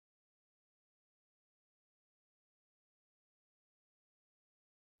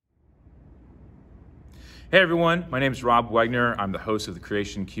Hey everyone, my name is Rob Wagner. I'm the host of the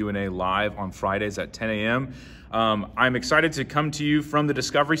Creation Q&A live on Fridays at 10 a.m. I'm excited to come to you from the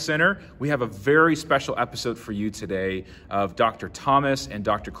Discovery Center. We have a very special episode for you today of Dr. Thomas and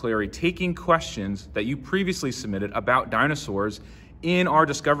Dr. Clarey taking questions that you previously submitted about dinosaurs in our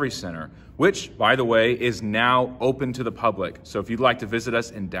Discovery Center, which, by the way, is now open to the public. So if you'd like to visit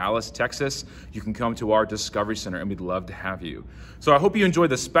us in Dallas, Texas, you can come to our Discovery Center and we'd love to have you. So I hope you enjoy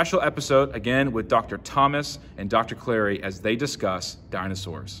this special episode, again, with Dr. Thomas and Dr. Clarey as they discuss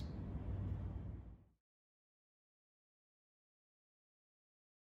dinosaurs.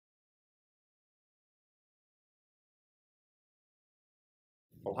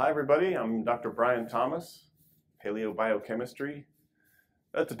 Well, hi everybody, I'm Dr. Brian Thomas, paleobiochemistry.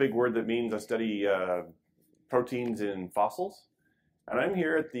 That's a big word that means I study proteins in fossils. And I'm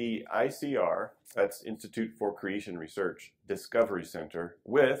here at the ICR, that's Institute for Creation Research, Discovery Center,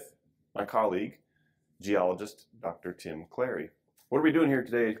 with my colleague, geologist, Dr. Tim Clarey. What are we doing here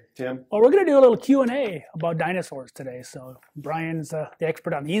today, Tim? Well, we're going to do a little Q&A about dinosaurs today. So Brian's the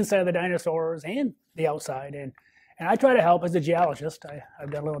expert on the inside of the dinosaurs and the outside. And I try to help as a geologist.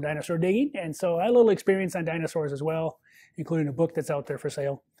 I've done a little dinosaur digging, and so I have a little experience on dinosaurs as well, including a book that's out there for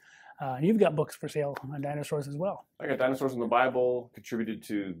sale. You've got books for sale on dinosaurs as well. I got Dinosaurs in the Bible, contributed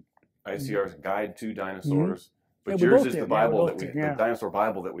to ICR's Guide to Dinosaurs. But Yeah, yours is the Bible the dinosaur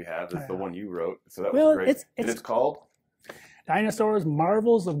Bible that we have is the one you wrote. So that was great. It's called Dinosaurs,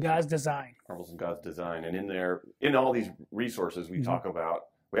 Marvels of God's Design. Marvels of God's Design. And in there, in all these resources we talk about,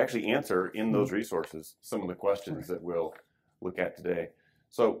 we actually answer in those resources some of the questions that we'll look at today.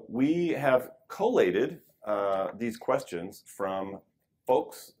 So we have collated these questions from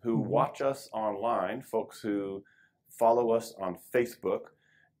folks who watch us online, folks who follow us on Facebook,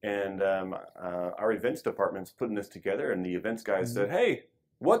 and our events department's putting this together, and the events guys said, hey,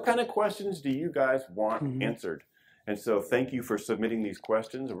 what kind of questions do you guys want answered? And so thank you for submitting these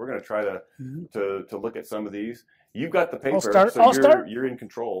questions, and we're going to try to look at some of these. You've got the paper, you're in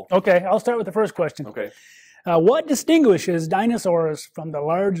control. Okay, I'll start with the first question. Okay. What distinguishes dinosaurs from the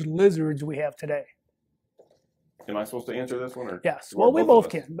large lizards we have today? Am I supposed to answer this one? Or yes, well, we both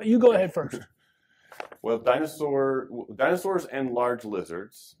can, but you go ahead first. Well, dinosaurs and large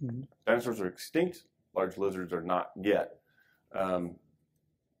lizards. Dinosaurs are extinct. Large lizards are not yet. And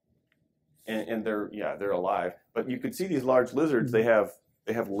they're alive. But you can see these large lizards. They have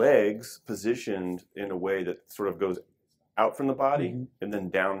legs positioned in a way that sort of goes out from the body and then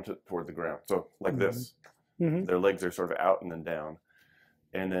down toward the ground. So like this, their legs are sort of out and then down.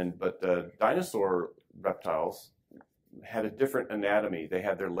 And then, but dinosaur reptiles had a different anatomy. They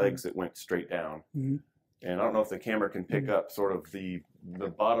had their legs that went straight down. And I don't know if the camera can pick up sort of the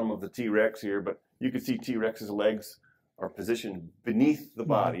bottom of the T-Rex here, but you can see T-Rex's legs are positioned beneath the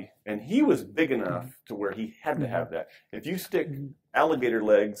body, and he was big enough to where he had to have that. If you stick alligator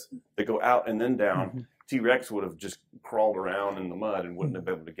legs that go out and then down, T-Rex would have just crawled around in the mud and wouldn't have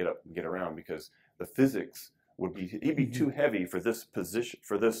been able to get up and get around because the physics would be, he'd be too heavy for this position,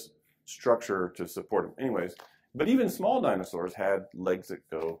 for this structure to support him. Anyways, but even small dinosaurs had legs that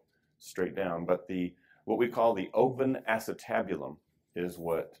go straight down, but what we call the open acetabulum is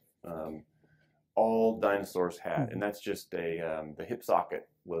what all dinosaurs had, and that's just the hip socket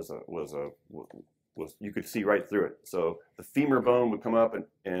was you could see right through it. So the femur bone would come up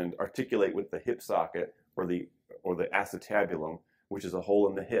and articulate with the hip socket or the acetabulum, which is a hole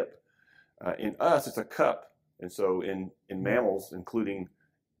in the hip. In us, it's a cup, and so in mammals, including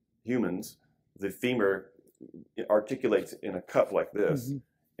humans, the femur articulates in a cup like this.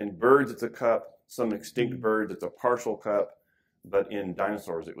 In birds, it's a cup. Some extinct birds, it's a partial cup. But in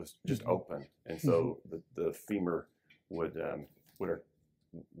dinosaurs, it was just open, and so the femur would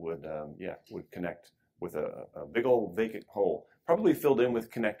connect with a big old vacant hole, probably filled in with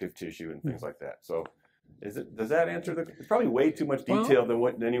connective tissue and things like that. So, does that answer it's probably way too much detail than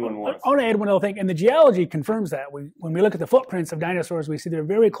what anyone wants. I want to add one other thing, and the geology confirms that. When we look at the footprints of dinosaurs, we see they're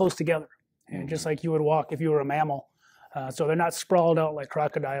very close together, and just like you would walk if you were a mammal. So they're not sprawled out like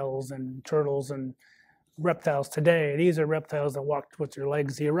crocodiles and turtles and reptiles today. These are reptiles that walked with their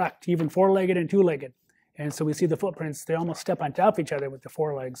legs erect, even four-legged and two-legged. And so we see the footprints, they almost step on top of each other with the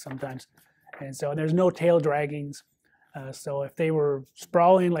forelegs sometimes. And so there's no tail draggings. So if they were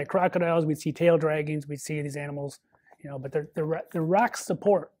sprawling like crocodiles, we'd see tail draggings, we'd see these animals, but the rocks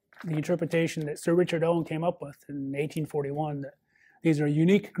support the interpretation that Sir Richard Owen came up with in 1841, that these are a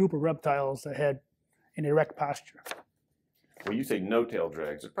unique group of reptiles that had an erect posture. Well, you say no tail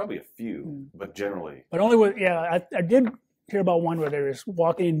drags. There's probably a few, but generally. But only with, I did hear about one where they were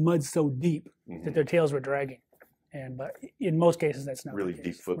walking in mud so deep that their tails were dragging. But in most cases, that's not really the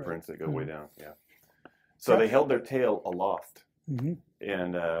case. Deep footprints that go way down. Yeah. So they held their tail aloft, Mm-hmm.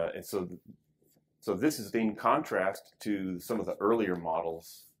 and so this is in contrast to some of the earlier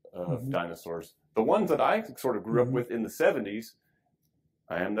models of dinosaurs. The ones that I sort of grew up with in the 70s,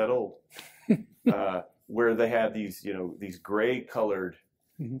 I am that old, where they had these, these gray-colored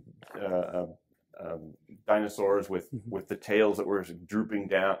dinosaurs with the tails that were drooping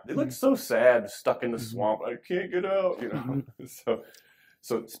down. They looked so sad, stuck in the swamp. I can't get out,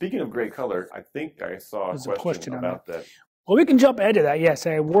 So speaking of gray color, I think I saw a question about that. Well, we can jump ahead to that. Yes,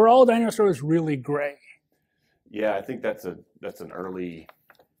 were all dinosaurs really gray? Yeah, I think that's an early.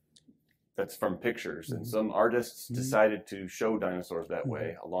 That's from pictures, and some artists decided to show dinosaurs that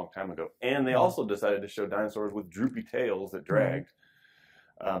way a long time ago, and they also decided to show dinosaurs with droopy tails that dragged.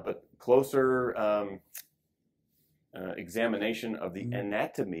 But closer examination of the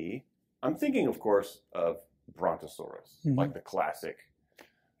anatomy, I'm thinking, of course, of Brontosaurus, like the classic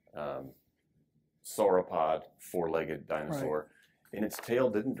sauropod, four-legged dinosaur, and its tail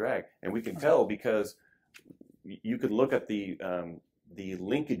didn't drag. And we can tell because you could look at the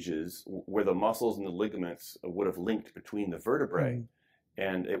linkages where the muscles and the ligaments would have linked between the vertebrae,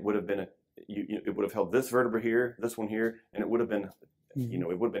 and it would have been it would have held this vertebra here, this one here, and it would have been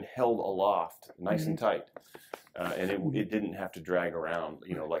it would have been held aloft, nice and tight, and it didn't have to drag around,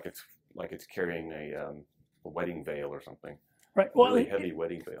 like it's carrying a wedding veil or something. Right. Well, really heavy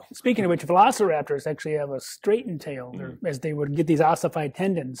wedding veil. Speaking of which, velociraptors actually have a straightened tail, as they would get these ossified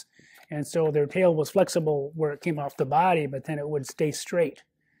tendons, and so their tail was flexible where it came off the body, but then it would stay straight.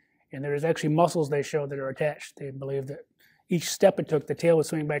 And there's actually muscles they show that are attached. They believe that each step it took, the tail would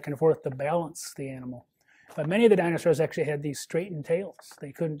swing back and forth to balance the animal. But many of the dinosaurs actually had these straightened tails.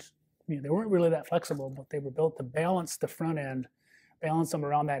 They couldn't, they weren't really that flexible, but they were built to balance the front end, balance them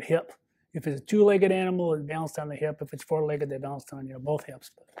around that hip. If it's a two-legged animal, it balanced on the hip. If it's four-legged, they balanced on both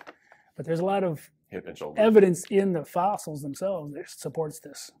hips. But there's a lot of hip and shoulder evidence in the fossils themselves that supports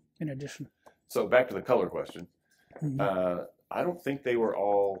this. In addition, so back to the color question, I don't think they were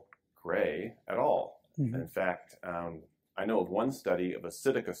all gray at all. In fact, I know of one study of a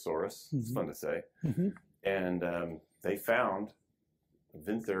Psittacosaurus. It's fun to say, and they found,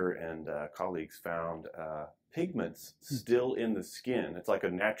 Vinther and colleagues found pigments still in the skin. It's like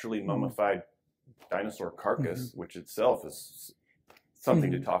a naturally mummified dinosaur carcass, which itself is something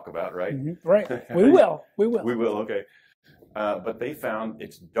to talk about, right? Right. We will. We will. Okay. But they found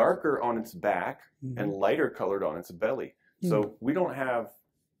it's darker on its back and lighter colored on its belly. So we don't have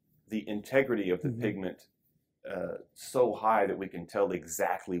the integrity of the pigment so high that we can tell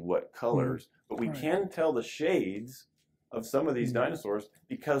exactly what colors, but we can tell the shades of some of these dinosaurs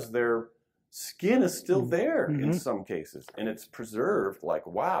because their skin is still there in some cases, and it's preserved. Like,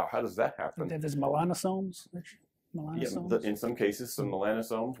 wow, how does that happen? There's melanosomes. Yeah, in some cases, some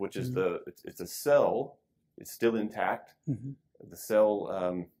melanosomes, which is it's a cell. It's still intact. The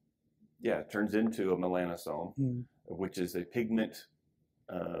cell, turns into a melanosome, which is a pigmented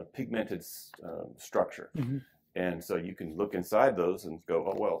structure. And so you can look inside those and go,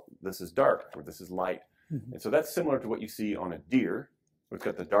 oh, well, this is dark or this is light. And so that's similar to what you see on a deer. It's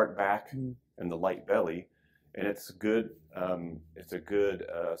got the dark back and the light belly, and it's good. It's a good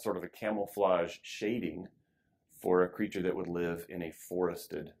sort of a camouflage shading for a creature that would live in a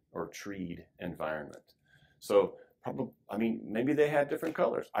forested or treed environment. So, maybe they had different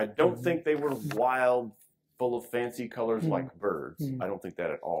colors. I don't think they were wild, full of fancy colors like birds. I don't think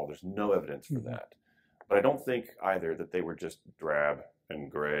that at all. There's no evidence for that. But I don't think either that they were just drab and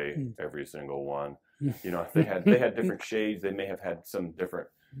gray, every single one. If they had different shades, they may have had some different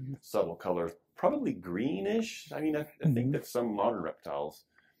subtle colors, probably greenish. I think that some modern reptiles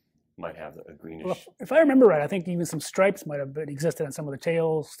might have a greenish. Well, if I remember right, I think even some stripes might have existed on some of the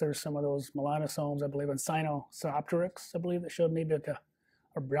tails. There's some of those melanosomes, I believe, in Sinosauropteryx, I believe, that showed maybe like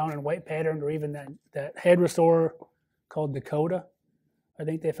a brown and white pattern, or even that hadrosaur called Dakota. I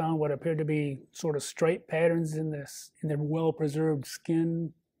think they found what appeared to be sort of striped patterns in their well-preserved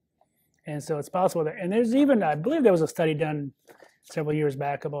skin. And so it's possible that, and there's even, I believe there was a study done several years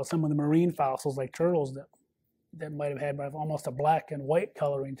back about some of the marine fossils like turtles that might have had almost a black and white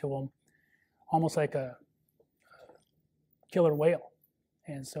coloring to them, almost like a killer whale.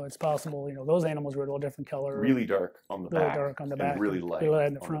 And so it's possible, those animals were a little different color. Really dark on the back. Really dark on the back. And really light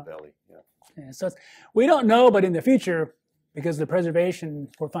in the on front. the belly. Yeah. And so we don't know, but in the future, because the preservation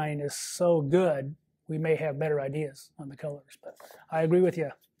we're finding is so good, we may have better ideas on the colors. But I agree with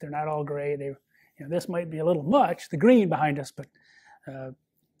you. They're not all gray. This might be a little much, the green behind us, but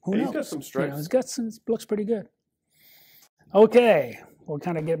who knows? He's got some stripes. It's got some, looks pretty good. Okay, we'll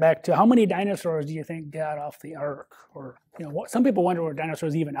kind of get back to how many dinosaurs do you think got off the Ark? Or, some people wonder were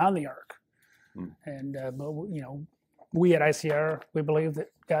dinosaurs even on the Ark. And but we at ICR, we believe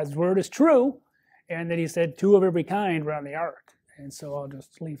that God's word is true, and that He said 2 of every kind were on the ark. And so I'll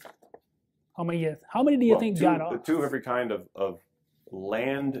just leave. How many do you think got off? 2 of every kind of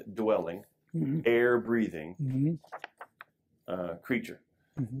land dwelling, air breathing creature.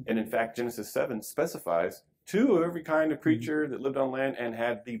 And in fact, Genesis 7 specifies 2 of every kind of creature that lived on land and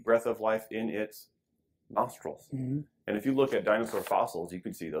had the breath of life in its nostrils. And if you look at dinosaur fossils, you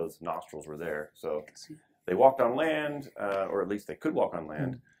can see those nostrils were there. So they walked on land, or at least they could walk on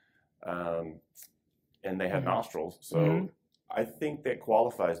land, and they had nostrils. So I think that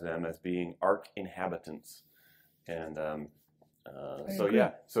qualifies them as being ark inhabitants. And so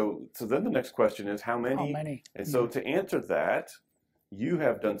yeah, so then the next question is how many? How many? And so to answer that, you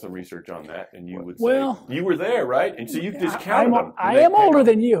have done some research on that, and you would say you were there, right? And so you just counted them. I am older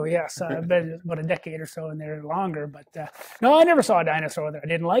than you, yes. I've been about a decade or so in there longer, but no, I never saw a dinosaur that I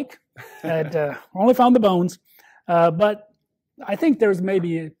didn't like. I only found the bones, but I think there's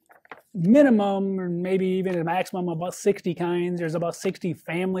maybe a minimum, or maybe even a maximum, of about 60 kinds. There's about 60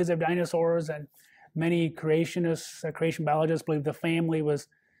 families of dinosaurs, and many creationists, creation biologists, believe the family was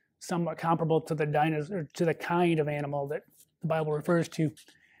somewhat comparable to the dinosaur, to the kind of animal that the Bible refers to.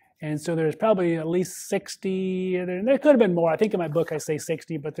 And so there's probably at least 60, there could have been more. I think in my book I say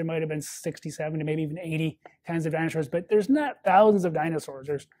 60, but there might have been 60, 70, maybe even 80 kinds of dinosaurs. But there's not thousands of dinosaurs.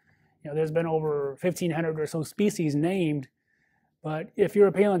 There's been over 1,500 or so species named. But if you're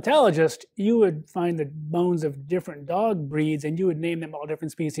a paleontologist, you would find the bones of different dog breeds, and you would name them all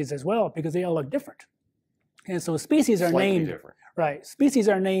different species as well, because they all look different. And so species are Slightly named different. Right. Species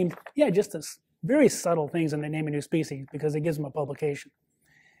are named, just as very subtle things when they name a new species, because it gives them a publication.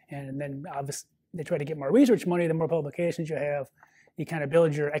 And then obviously they try to get more research money. The more publications you have, you kind of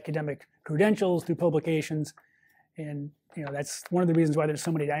build your academic credentials through publications. And that's one of the reasons why there's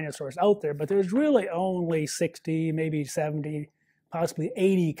so many dinosaurs out there. But there's really only 60, maybe 70, possibly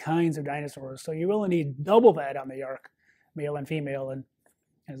 80 kinds of dinosaurs. So you only need double that on the ark, male and female. And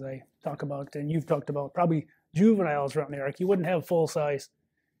as I talk about, and you've talked about, probably juveniles around the ark, you wouldn't have full-size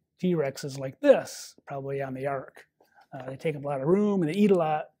T-Rexes like this probably on the ark. They take up a lot of room, and they eat a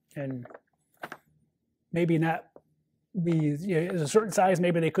lot, and maybe not be a certain size.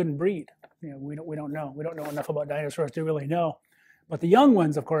 Maybe they couldn't breed. We don't know. We don't know enough about dinosaurs to really know. But the young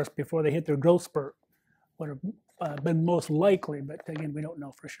ones, of course, before they hit their growth spurt, would have been most likely. But again, we don't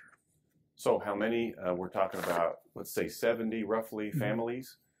know for sure. So how many? We're talking about, let's say 70 roughly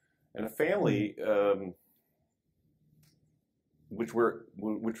families, and a family. Which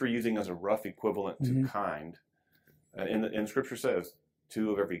we're using as a rough equivalent to kind, and Scripture says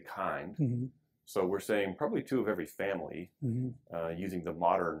 2 of every kind. So we're saying probably 2 of every family, using the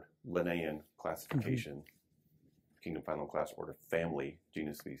modern Linnaean classification, kingdom, phylum, class, order, family,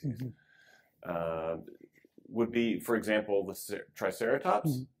 genus, species. Would be, for example, the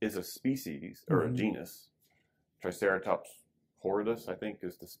Triceratops is a species or a genus. Triceratops horridus, I think,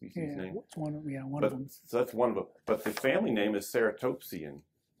 is the species name. One of them. So that's one of them. But the family name is Ceratopsian.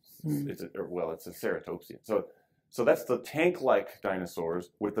 It's a Ceratopsian. So that's the tank-like dinosaurs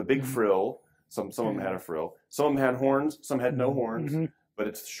with the big frill. Some of them had a frill. Some of them had horns. Some had no horns. But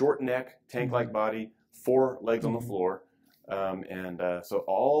it's short neck, tank-like body, 4 legs on the floor. So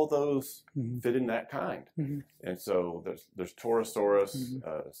all those fit in that kind. And so there's Torosaurus,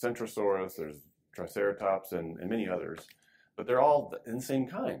 Centrosaurus, there's Triceratops, and many others. But they're all in the same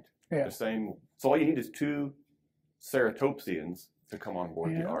kind. The same. So all you need is 2 Ceratopsians to come on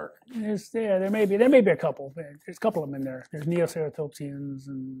board the ark. There may be a couple. There's a couple of them in there. There's Neoceratopsians,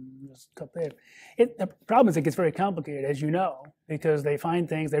 and there's a couple. The problem is it gets very complicated, as you know, because they find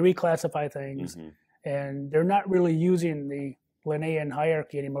things, they reclassify things, and they're not really using the Linnaean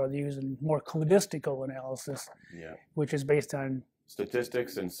hierarchy anymore. They're using more cladistical analysis, which is based on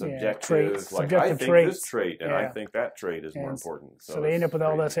statistics and subjective traits, like subjective I think traits. this trait and I think that trait is more important. So they end up with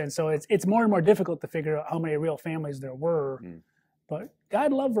all this, and so it's more and more difficult to figure out how many real families there were. But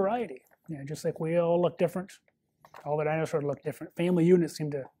God loved variety. Just like we all look different, all the dinosaurs look different. Family units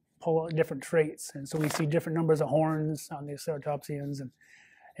seem to pull out different traits, and so we see different numbers of horns on the Ceratopsians,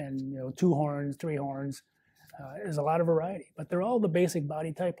 and 2 horns, 3 horns. There's a lot of variety, but they're all the basic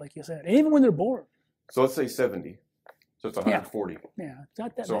body type, like you said, and even when they're born. So let's say 70. So it's 140. It's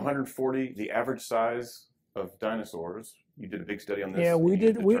not that. So 140, the average size of dinosaurs. You did a big study on this. Yeah, we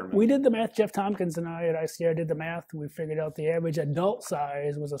did. We did the math. Jeff Tompkins and I at ICR did the math. We figured out the average adult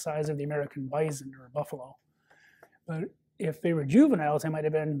size was the size of the American bison or buffalo. But if they were juveniles, they might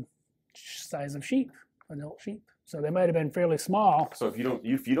have been size of sheep, adult sheep. So they might have been fairly small. So if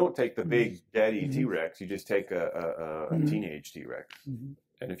you don't take the big daddy T-Rex, you just take a teenage T-Rex,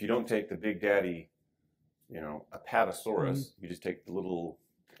 And if you don't take the big daddy, Apatosaurus, you just take the little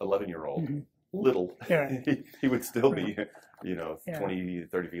 11-year-old, little, he would still be, 20,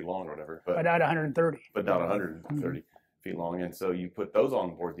 30 feet long or whatever. But not 130. But not 130 feet long. And so you put those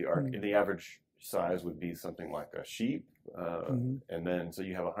on board the ark, and the average size would be something like a sheep. And then, so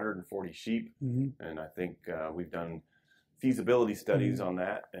you have 140 sheep. And I think we've done feasibility studies on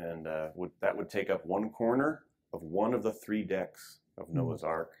that. And that would take up one corner of one of the 3 decks of Noah's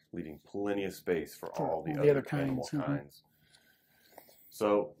Ark, leaving plenty of space for all the other animal kinds.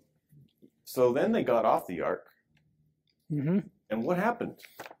 So then they got off the ark. And what happened?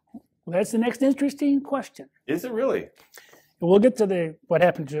 Well, that's the next interesting question. Is it really? We'll get to what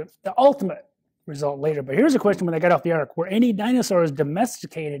happened to the ultimate result later. But here's a question: when they got off the ark, were any dinosaurs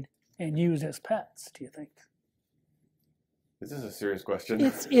domesticated and used as pets? Do you think? This is a serious question.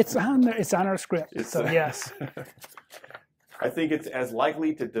 It's on our script. So yes. I think it's as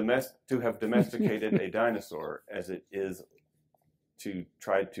likely to have domesticated a dinosaur as it is to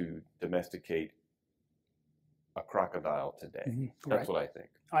try to domesticate a crocodile today. That's what I think.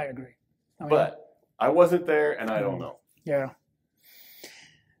 I agree. But I wasn't there, and I don't know. Yeah.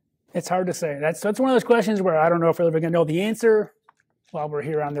 It's hard to say. That's one of those questions where I don't know if we're ever going to know the answer while we're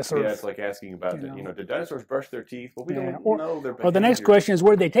here on this earth. Yeah, it's like asking about, did dinosaurs brush their teeth? Well, we don't know their behavior. Or the next question is,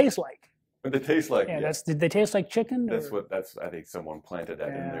 what did they taste like? What did they taste like? Yeah, did they taste like chicken? I think someone planted that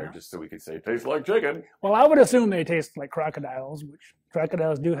in there just so we could say, tastes like chicken. Well, I would assume they taste like crocodiles, which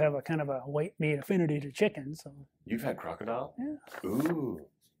crocodiles do have a kind of a white meat affinity to chicken. So you've had crocodile? Yeah. Ooh.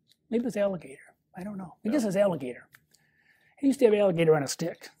 Maybe it's alligator. I don't know. I guess it's alligator. I used to have alligator on a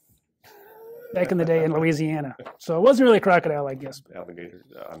stick back in the day in Louisiana. So it wasn't really crocodile, I guess. Alligator,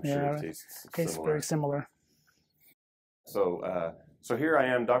 I'm sure it tastes similar. Very similar. So here I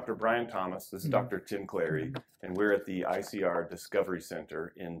am, Dr. Brian Thomas. This is Dr. Tim Clarey, and we're at the ICR Discovery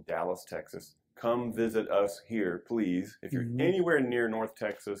Center in Dallas, Texas. Come visit us here, please. If you're anywhere near North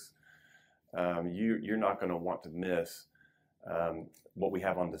Texas, you're not going to want to miss what we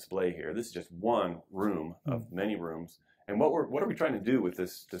have on display here. This is just one room of many rooms. And what are we trying to do with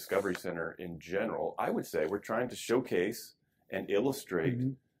this Discovery Center in general? I would say we're trying to showcase and illustrate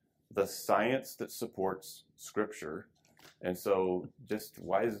the science that supports Scripture. And so, just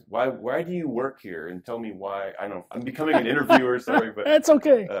why do you work here? And tell me why. I know I'm becoming an interviewer, sorry, but that's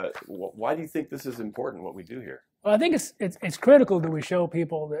okay. Why do you think this is important? What we do here? Well, I think it's critical that we show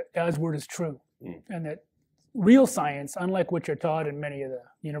people that God's word is true, and that real science, unlike what you're taught in many of the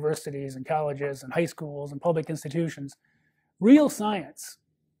universities and colleges and high schools and public institutions, real science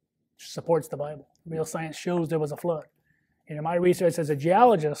supports the Bible. Real science shows there was a flood. In my research as a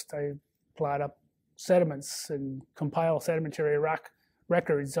geologist, I plot up sediments and compile sedimentary rock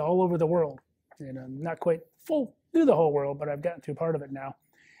records all over the world. And I'm not quite full through the whole world, but I've gotten through part of it now.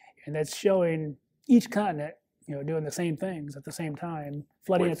 And that's showing each continent, doing the same things at the same time,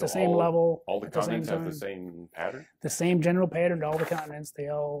 flooding at the same level. All the continents have the same pattern? The same general pattern to all the continents. They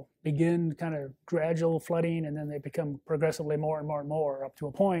all begin kind of gradual flooding, and then they become progressively more and more and more up to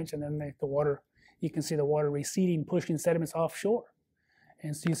a point, and then you can see the water receding, pushing sediments offshore.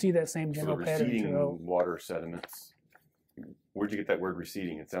 And so you see that same general pattern. Receding water sediments. Where'd you get that word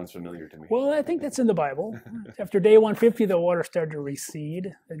receding? It sounds familiar to me. Well, I think that's in the Bible. After day 150, the water started to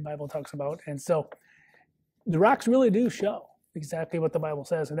recede, the Bible talks about. And so the rocks really do show exactly what the Bible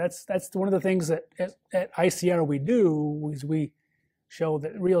says. And that's one of the things that at ICR we do, is we show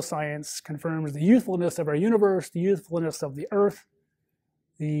that real science confirms the youthfulness of our universe, the youthfulness of the earth,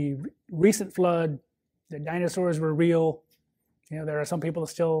 the recent flood, the dinosaurs were real. There are some people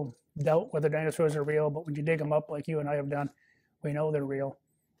that still doubt whether dinosaurs are real, but when you dig them up like you and I have done, we know they're real.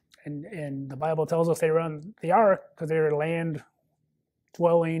 And the Bible tells us they were on the ark because they were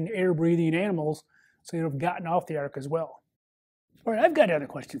land-dwelling, air-breathing animals, so they'd have gotten off the ark as well. All right, I've got another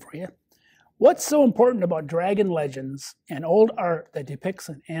question for you. What's so important about dragon legends and old art that depicts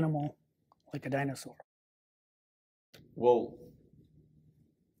an animal like a dinosaur? Well,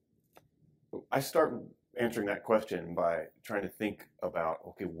 I start answering that question by trying to think about,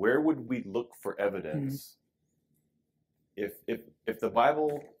 okay, where would we look for evidence if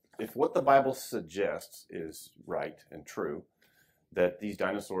what the Bible suggests is right and true, that these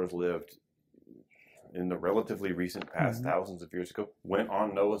dinosaurs lived in the relatively recent past, thousands of years ago, went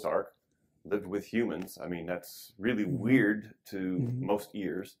on Noah's Ark, lived with humans. I mean, that's really weird to most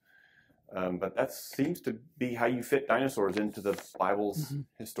ears. But that seems to be how you fit dinosaurs into the Bible's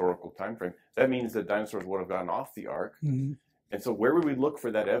historical time frame. That means that dinosaurs would have gotten off the ark. And so where would we look for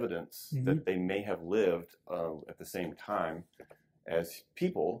that evidence that they may have lived at the same time as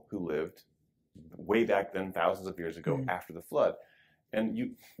people who lived way back then, thousands of years ago, after the flood?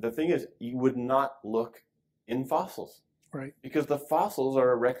 And the thing is, you would not look in fossils. Right. Because the fossils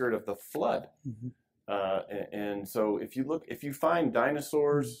are a record of the flood. Mm-hmm. And so if you find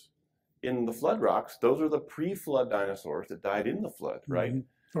dinosaurs in the flood rocks, those are the pre-flood dinosaurs that died in the flood, right?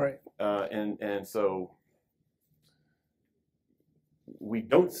 Mm-hmm. Right. And so we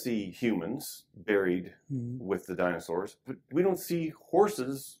don't see humans buried with the dinosaurs, but we don't see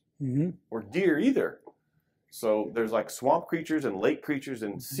horses or deer either. So there's like swamp creatures and lake creatures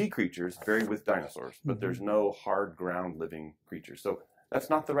and sea creatures buried with dinosaurs, but there's no hard ground living creatures. So that's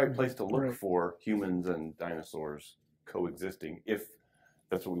not the right place to look for humans and dinosaurs coexisting, if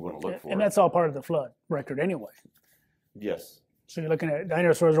that's what we want to look for. And that's all part of the flood record anyway. Yes. So you're looking at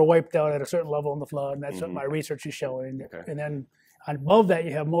dinosaurs are wiped out at a certain level in the flood, and that's what my research is showing. Okay. And then above that,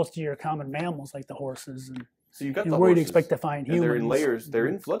 you have most of your common mammals like the horses. And so you've got and the where horses, you'd expect to find humans. they're in layers. They're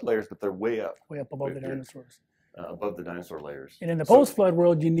in flood layers, but they're way up above the dinosaurs. Above the dinosaur layers. And in the post-flood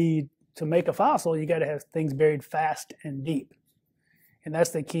world, you need to make a fossil. You got to have things buried fast and deep, and that's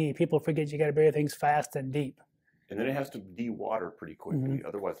the key. People forget you got to bury things fast and deep. And then it has to de-water pretty quickly.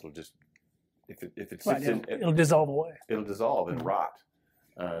 Otherwise, it'll just if it sits it'll dissolve away. It'll dissolve and rot.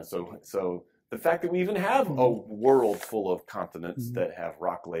 So the fact that we even have a world full of continents that have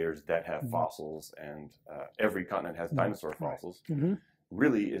rock layers that have fossils, and every continent has dinosaur fossils,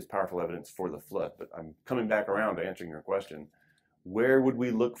 really is powerful evidence for the flood. But I'm coming back around to answering your question. Where would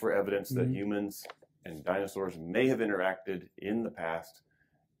we look for evidence that humans and dinosaurs may have interacted in the past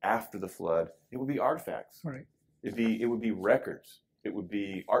after the flood? It would be artifacts. Right. It would be records. It would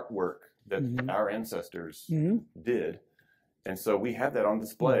be artwork that our ancestors did. And so we have that on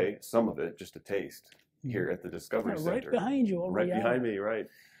display, some of it, just a taste, here at the Discovery Center. Right behind you. Behind me, right.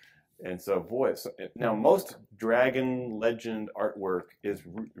 And so, boy, now most dragon legend artwork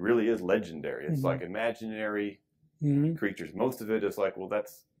really is legendary. It's like imaginary creatures. Most of it is like, well,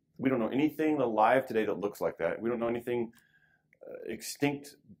 we don't know anything alive today that looks like that. We don't know anything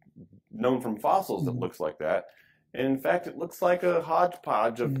extinct known from fossils that looks like that. And in fact, it looks like a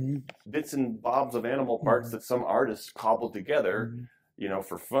hodgepodge of bits and bobs of animal parts that some artist cobbled together,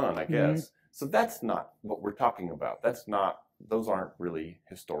 for fun, I guess. So that's not what we're talking about. Those aren't really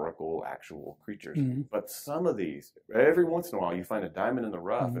historical, actual creatures. But some of these, every once in a while, you find a diamond in the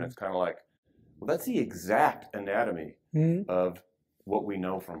rough, and it's kind of like, well, that's the exact anatomy of what we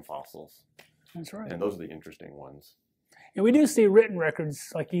know from fossils. That's right. And those are the interesting ones. And we do see written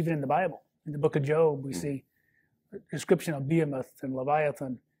records, like even in the Bible. In the book of Job, we see description of Behemoth and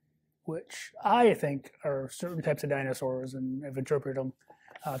Leviathan, which I think are certain types of dinosaurs, and have interpreted them.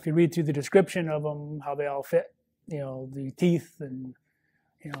 If you read through the description of them, how they all fit, the teeth and,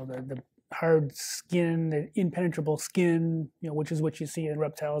 the hard skin, the impenetrable skin, which is what you see in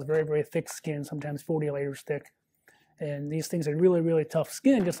reptiles, very, very thick skin, sometimes 40 layers thick. And these things are really, really tough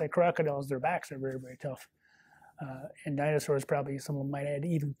skin, just like crocodiles. Their backs are very, very tough. And dinosaurs, probably some of them might add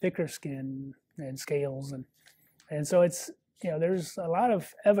even thicker skin and scales. And so it's, there's a lot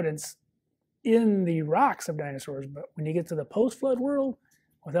of evidence in the rocks of dinosaurs, but when you get to the post-flood world,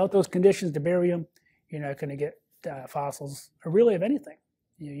 without those conditions to bury them, you're not going to get fossils, or really of anything.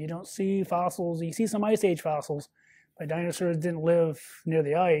 You don't see fossils. You see some Ice Age fossils, but dinosaurs didn't live near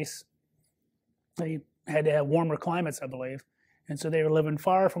the ice. They had to have warmer climates, I believe. And so they were living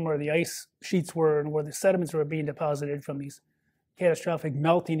far from where the ice sheets were and where the sediments were being deposited from these catastrophic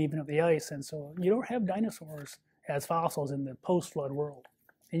melting even of the ice. And so you don't have dinosaurs as fossils in the post-flood world.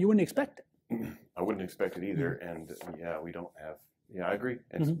 And you wouldn't expect it. I wouldn't expect it either. And we don't have, I agree.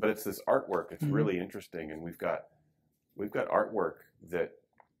 But it's this artwork. It's really interesting. And we've got artwork that,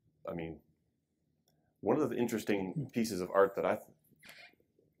 one of the interesting pieces of art that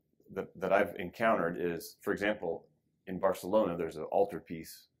I've encountered is, for example, in Barcelona, there's an altar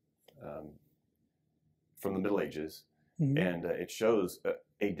piece from the Middle Ages, and it shows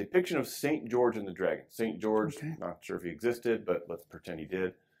a depiction of St. George and the Dragon. St. George, not sure if he existed, but let's pretend he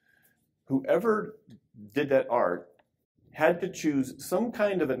did. Whoever did that art had to choose some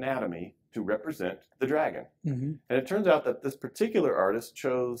kind of anatomy to represent the dragon. And it turns out that this particular artist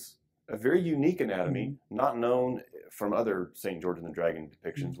chose a very unique anatomy, not known from other St. George and the Dragon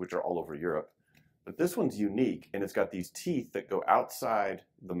depictions, which are all over Europe. But this one's unique, and it's got these teeth that go outside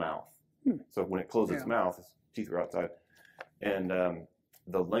the mouth. So when it closes its mouth, its teeth are outside. And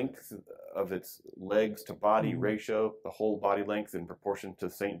the length of its legs to body ratio, the whole body length in proportion to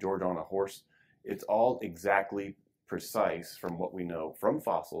St. George on a horse, it's all exactly precise from what we know from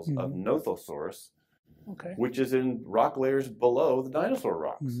fossils of Nothosaurus, which is in rock layers below the dinosaur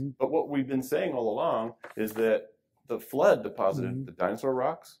rocks. But what we've been saying all along is that the flood deposited the dinosaur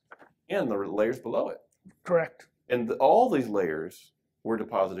rocks and the layers below it. Correct. And all these layers were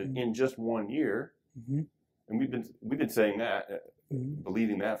deposited in just 1 year. Mm-hmm. And we've been saying that,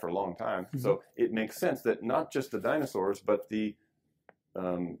 believing that for a long time. So it makes sense that not just the dinosaurs, but these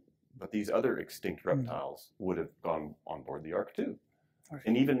other extinct reptiles would have gone on board the Ark too,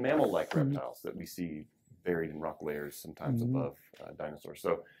 and even mammal-like reptiles that we see buried in rock layers, sometimes above dinosaurs.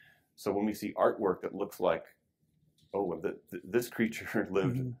 So when we see artwork that looks like, this creature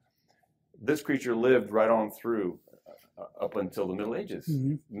lived, this creature lived right on through up until the Middle Ages,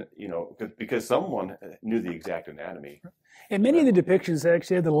 you know, because someone knew the exact anatomy. And many of the depictions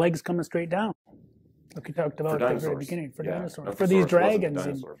actually have the legs coming straight down, like you talked about at the very dinosaurs. beginning, for Yeah. dinosaurs. For these dragons,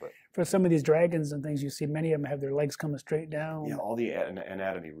 Dinosaur, for some of these dragons and things, you see many of them have their legs coming straight down. yeah, all the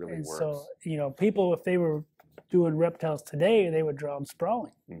anatomy really And works. so, you know, people, if they were doing reptiles today, they would draw them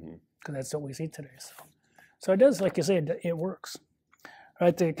sprawling, because that's what we see today. So it does, like you say, it works.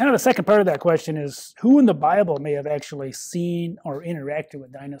 Right, kind of the second part of that question is, who in the Bible may have actually seen or interacted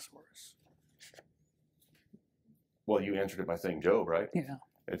with dinosaurs? Well, you answered it by saying Job, right? Yeah.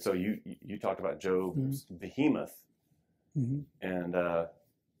 And so you talked about Job's behemoth, and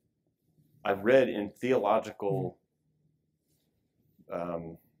I've read in theological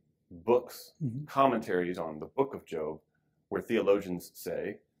books, commentaries on the book of Job, where theologians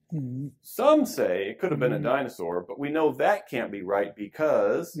say, some say it could have been a dinosaur, but we know that can't be right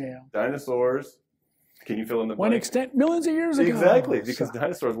because dinosaurs, can you fill in the blank? Went extinct millions of years ago. Exactly, because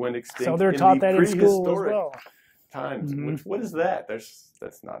dinosaurs went extinct so they're in taught the that in school as prehistoric well. times. What is that?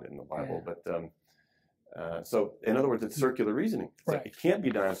 That's not in the Bible, but so in other words, it's circular reasoning. It's like, it can't be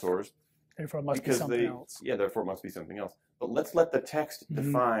dinosaurs. Therefore, it must be something else. Yeah, therefore it must be something else. But let's let the text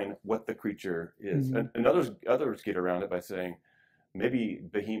define what the creature is. And others get around it by saying, maybe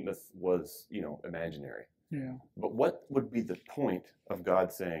behemoth was, you know, imaginary. Yeah. But what would be the point of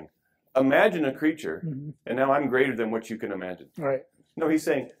God saying, imagine a creature, and now I'm greater than what you can imagine? Right. No, he's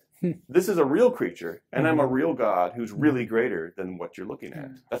saying, this is a real creature, and I'm a real God who's really greater than what you're looking at.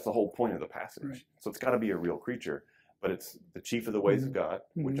 That's the whole point of the passage. Right. So it's got to be a real creature. But it's the chief of the ways of God,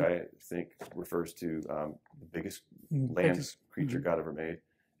 which I think refers to the biggest land creature God ever made.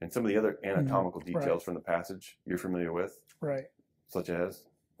 And some of the other anatomical details from the passage you're familiar with. Right. Such as?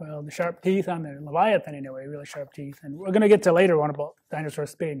 Well, the sharp teeth on the Leviathan, anyway, really sharp teeth. And we're going to get to later one about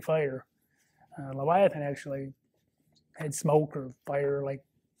dinosaurs spitting fire. Leviathan actually had smoke or fire like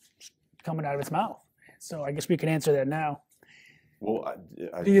coming out of its mouth. So I guess we can answer that now. Well,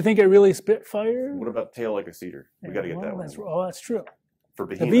 do you think it really spit fire? What about tail like a cedar? We got to get that one. That's true. For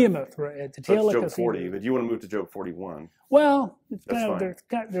behemoth. The behemoth, right? The tail like Job a 40, cedar. but you want to move to Job 41. Well, it's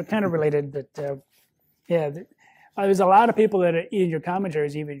they're kind of related, but there's a lot of people that are, in your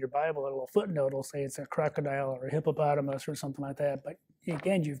commentaries, even your Bible, a little footnote will say it's a crocodile or a hippopotamus or something like that. But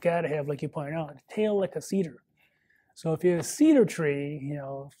again, you've got to have, like you pointed out, a tail like a cedar. So if you have a cedar tree, you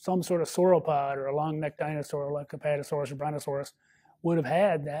know, some sort of sauropod or a long-necked dinosaur like Apatosaurus or Brontosaurus would have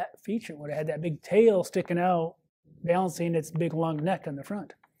had that feature, would have had that big tail sticking out, balancing its big long neck on the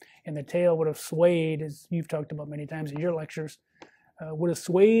front. And the tail would have swayed, as you've talked about many times in your lectures, would have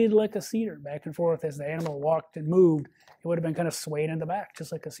swayed like a cedar back and forth as the animal walked and moved. It would have been kind of swayed in the back,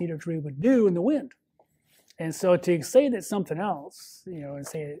 just like a cedar tree would do in the wind. And so to say that something else, you know, and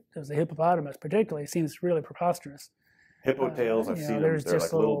say it was a hippopotamus particularly, seems really preposterous. Hippo tails, I've seen them. They're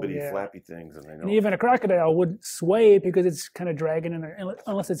like little bitty flappy things. And even a crocodile wouldn't sway because it's kind of dragging in there.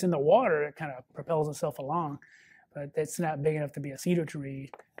 Unless it's in the water, it kind of propels itself along. But it's not big enough to be a cedar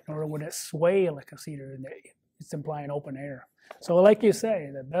tree, nor would it sway like a cedar. It's implying open air. So like you say,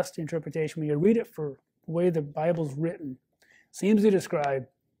 the best interpretation, when you read it for the way the Bible's written, seems to describe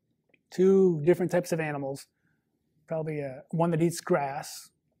two different types of animals. Probably one that eats grass,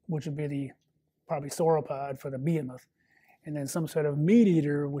 which would be probably sauropod for the behemoth. And then some sort of meat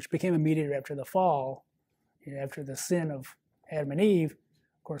eater, which became a meat eater after the fall, after the sin of Adam and Eve.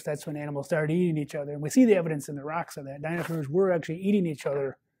 Of course, that's when animals started eating each other. And we see the evidence in the rocks of that. Dinosaurs were actually eating each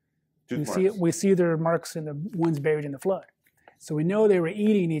other. We see their marks in the ones buried in the flood. So we know they were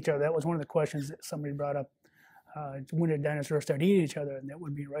eating each other. That was one of the questions that somebody brought up. When did dinosaurs start eating each other? And that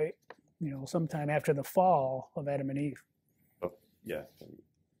would be right, sometime after the fall of Adam and Eve. Oh, yeah.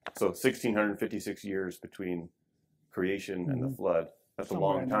 So 1,656 years between creation and the flood. That's a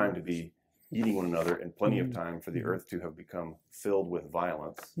long time to be eating one another, and plenty of time for the earth to have become filled with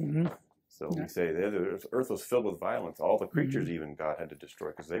violence. So we say the earth was filled with violence. All the creatures even God had to destroy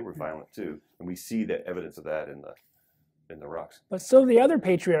because they were violent too. And we see the evidence of that in the rocks. But so the other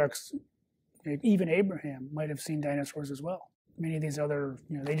patriarchs, even Abraham, might have seen dinosaurs as well. Many of these other,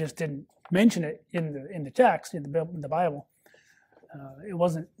 they just didn't mention it in the text, in the Bible. It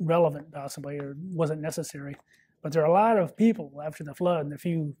wasn't relevant possibly, or wasn't necessary. But there are a lot of people after the flood, in a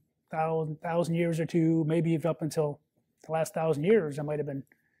few thousand years or two, maybe even up until the last 1,000 years, there might have been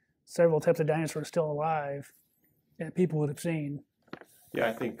several types of dinosaurs still alive that people would have seen. Yeah,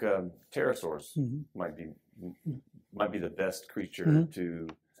 I think pterosaurs might be the best creature to.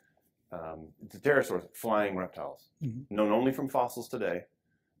 The pterosaurs, flying reptiles, known only from fossils today,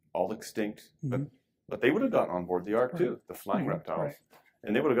 all extinct, but they would have gotten on board the ark too, the flying reptiles,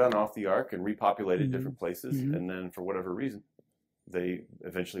 and they would have gotten off the ark and repopulated different places, and then for whatever reason, they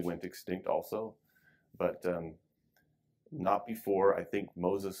eventually went extinct also, but not before I think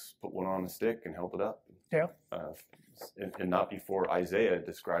Moses put one on a stick and held it up. Yeah. And not before Isaiah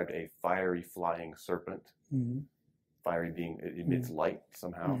described a fiery flying serpent. Fiery being it emits light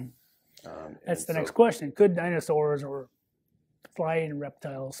somehow. That's the next question. Could dinosaurs or flying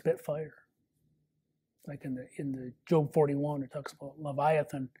reptiles spit fire? Like in the Job 41, it talks about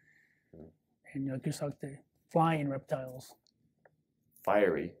Leviathan, and just like the flying reptiles.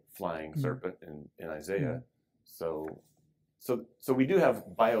 Fiery flying serpent in Isaiah. So we do have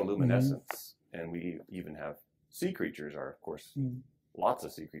bioluminescence, and we even have sea creatures are, of course, lots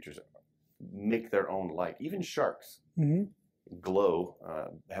of sea creatures make their own light. Even sharks glow,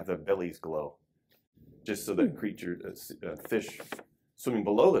 have their bellies glow, just so that fish swimming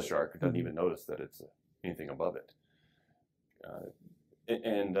below the shark doesn't even notice that it's anything above it.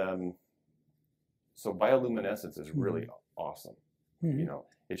 So bioluminescence is really awesome. You know,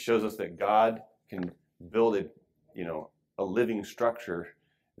 it shows us that God can build a living structure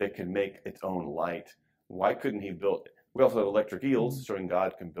that can make its own light. Why couldn't he build? We also have electric eels showing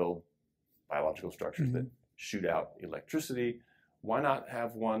God can build biological structures that shoot out electricity. Why not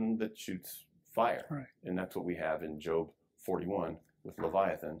have one that shoots fire? Right. And that's what we have in Job 41 with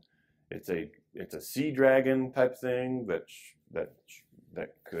Leviathan. It's a sea dragon type thing that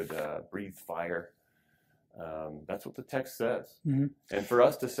could breathe fire. That's what the text says. And for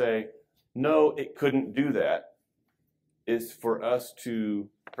us to say, no, it couldn't do that, is for us to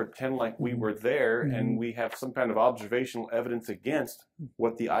pretend like we were there and we have some kind of observational evidence against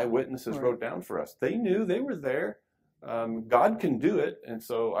what the eyewitnesses wrote down for us. They knew, they were there. God can do it, and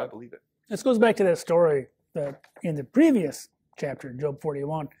so I believe it. This goes back to that story that in the previous chapter, Job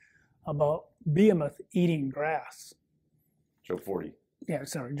 41, about Behemoth eating grass. Job 40. Yeah,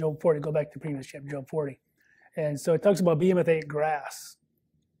 sorry, Job 40. Go back to the previous chapter, Job 40. And so it talks about Behemoth ate grass.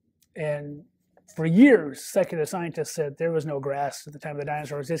 And for years, secular scientists said there was no grass at the time of the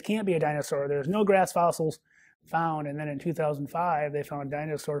dinosaurs. This can't be a dinosaur. There's no grass fossils found. And then in 2005, they found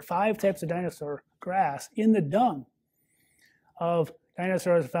 5 types of dinosaur grass in the dung of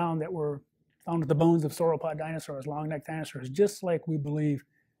dinosaurs found that were found with the bones of sauropod dinosaurs, long-necked dinosaurs, just like we believe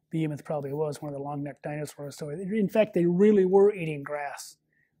Behemoth probably was one of the long-necked dinosaurs. So in fact, they really were eating grass,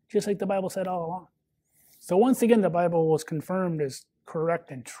 just like the Bible said all along. So once again, the Bible was confirmed as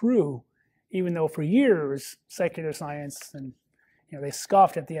correct and true, even though for years, secular science and they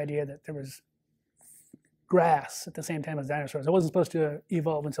scoffed at the idea that there was grass at the same time as dinosaurs. It wasn't supposed to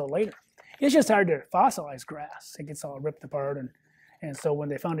evolve until later. It's just hard to fossilize grass. It gets all ripped apart. And so when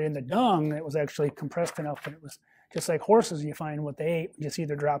they found it in the dung, it was actually compressed enough that it was just like horses. You find what they ate. You see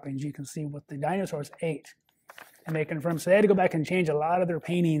their droppings. You can see what the dinosaurs ate. And they confirmed. So they had to go back and change a lot of their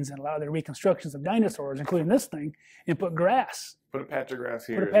paintings and a lot of their reconstructions of dinosaurs, including this thing, and put grass. Put a patch of grass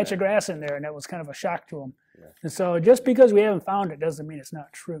here. Put a patch of grass in there, and that was kind of a shock to them. Yeah. And so just because we haven't found it doesn't mean it's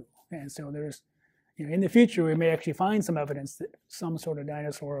not true. And so there's, in the future, we may actually find some evidence that some sort of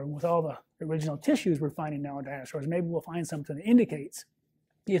dinosaur, with all the original tissues we're finding now in dinosaurs, maybe we'll find something that indicates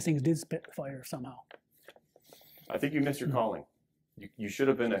these things did spit fire somehow. I think you missed your calling. You should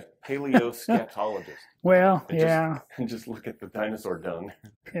have been a paleoscatologist. Well, And just look at the dinosaur dung.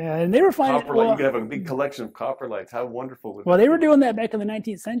 Yeah, and they were finding... you could have a big collection of coprolites. How wonderful would that be? They were doing that back in the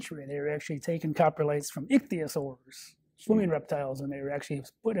 19th century. They were actually taking coprolites from ichthyosaurs, swimming reptiles, and they were actually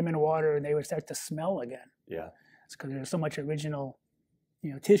putting them in water, and they would start to smell again. Yeah. It's because there's so much original,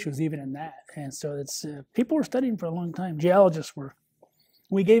 tissues even in that. And so it's people were studying for a long time. Geologists were.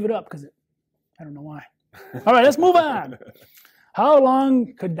 We gave it up because I don't know why. All right, let's move on. How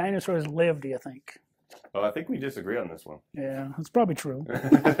long could dinosaurs live, do you think? Well, I think we disagree on this one. Yeah, that's probably true.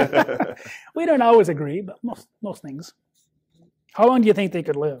 We don't always agree, but most things. How long do you think they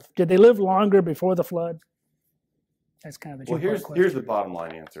could live? Did they live longer before the flood? That's kind of the question. Here's the bottom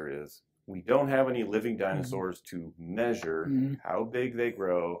line answer is we don't have any living dinosaurs to measure how big they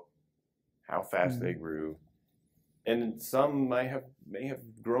grow, how fast they grew. And some may have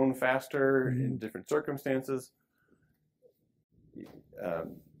grown faster in different circumstances.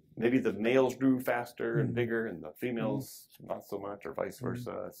 Maybe the males grew faster and bigger, and the females not so much, or vice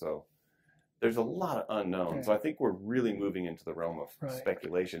versa. So there's a lot of unknowns. Yeah. So I think we're really moving into the realm of Right.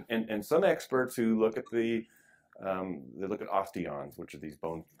 speculation. And some experts who look at they look at osteons, which are these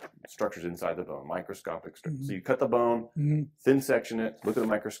bone structures inside the bone, microscopic structures. So you cut the bone, thin section it, look at the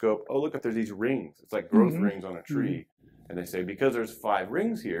microscope. Oh, look, there's these rings. It's like growth rings on a tree. And they say, because there's 5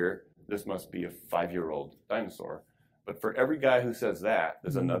 rings here, this must be a 5-year-old dinosaur. But for every guy who says that,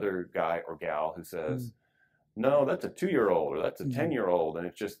 there's another guy or gal who says, no, that's a 2-year-old or that's a 10-year-old. And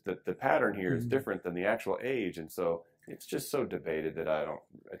it's just that the pattern here is different than the actual age. And so it's just so debated that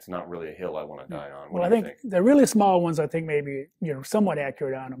it's not really a hill I want to die on. Well, I think the really small ones, I think maybe, somewhat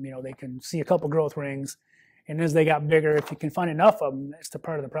accurate on them. They can see a couple growth rings. And as they got bigger, if you can find enough of them, that's the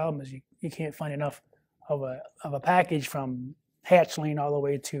part of the problem is you can't find enough of a package from hatchling all the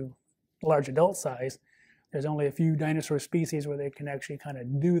way to large adult size. There's only a few dinosaur species where they can actually kind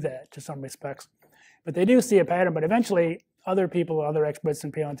of do that to some respects. But they do see a pattern, but eventually other experts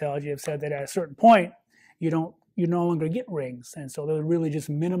in paleontology have said that at a certain point, you no longer get rings. And so they're really just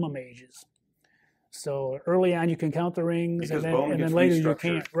minimum ages. So early on you can count the rings because and then later you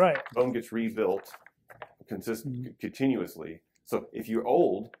can't. Right. Bone gets rebuilt continuously. So if you're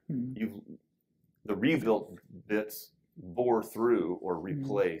old, the rebuilt bits bore through or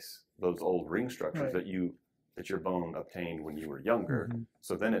replace those old ring structures that your bone obtained when you were younger.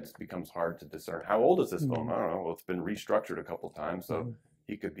 So then it becomes hard to discern how old is this bone. I don't know. Well, it's been restructured a couple times, so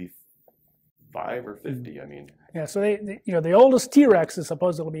he could be 5 or 50. I mean, yeah. So the oldest T-Rex is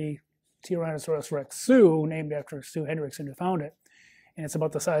supposedly be Tyrannosaurus Rex Sue, named after Sue Hendrickson who found it, and it's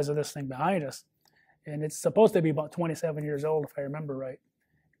about the size of this thing behind us, and it's supposed to be about 27 years old if I remember right,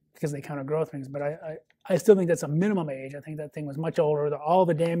 because they counted growth rings. But I still think that's a minimum age. I think that thing was much older. All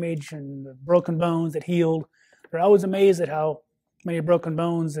the damage and the broken bones that healed. They're always amazed at how many broken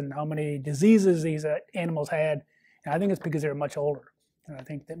bones and how many diseases these animals had. And I think it's because they were much older. And I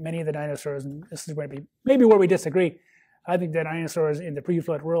think that many of the dinosaurs, and this is going to be maybe where we disagree, I think that dinosaurs in the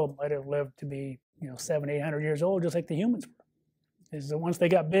pre-flood world might have lived to be 700, 800 years old, just like the humans were. Is that once they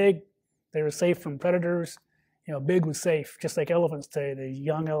got big, they were safe from predators. Big was safe, just like elephants today. The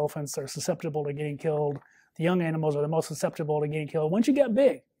young elephants are susceptible to getting killed. The young animals are the most susceptible to getting killed. Once you got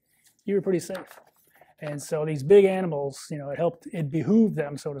big, you were pretty safe. And so these big animals, it behooved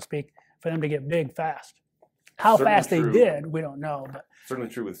them, so to speak, for them to get big fast. How fast they did, we don't know. But certainly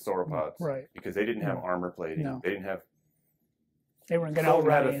true with sauropods, right? Because they didn't have armor plating. No. They didn't have. They weren't going to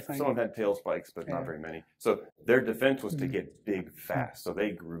outrun anything. Some of them had tail spikes, but not very many. So their defense was to get big fast. So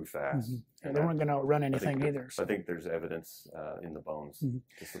they grew fast. And they weren't going to outrun anything either. So I think there's evidence in the bones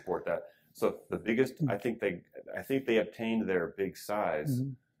to support that. So the biggest, I think they obtained their big size,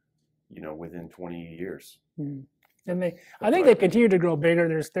 within 20 years. And I think they continue to grow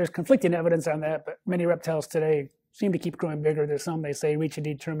bigger. There's conflicting evidence on that, but many reptiles today seem to keep growing bigger. There's some they say reach a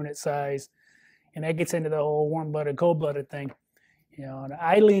determinate size, and that gets into the whole warm-blooded, cold-blooded thing. And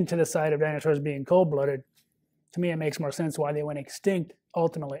I lean to the side of dinosaurs being cold-blooded. To me, it makes more sense why they went extinct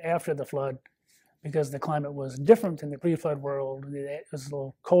ultimately after the flood, because the climate was different in the pre-flood world. It was a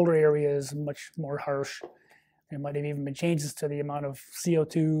little colder areas, much more harsh. There might have even been changes to the amount of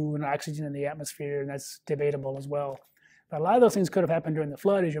CO2 and oxygen in the atmosphere, and that's debatable as well. But a lot of those things could have happened during the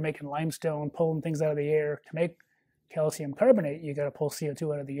flood as you're making limestone, pulling things out of the air. To make calcium carbonate, you got to pull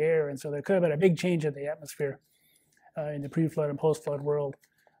CO2 out of the air, and so there could have been a big change of the atmosphere in the pre-flood and post-flood world.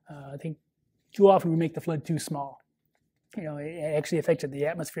 I think too often we make the flood too small. It actually affected the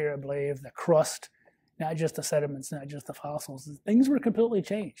atmosphere, I believe, the crust, not just the sediments, not just the fossils. Things were completely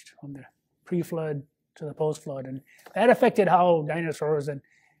changed from the pre-flood to the post-flood, and that affected how dinosaurs, and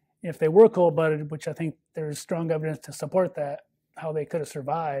if they were cold-blooded, which I think there's strong evidence to support that, how they could have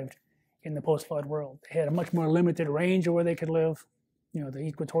survived in the post-flood world. They had a much more limited range of where they could live. The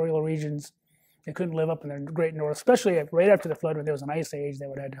equatorial regions, they couldn't live up in the great north, especially right after the flood when there was an ice age. They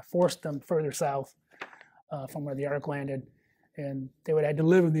would have had to force them further south from where the Ark landed, and they would have had to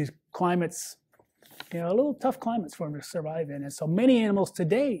live in these climates, a little tough climates for them to survive in. And so many animals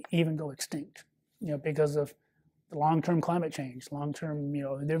today even go extinct, because of the long-term climate change, long-term,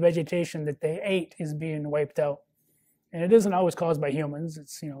 their vegetation that they ate is being wiped out. And it isn't always caused by humans.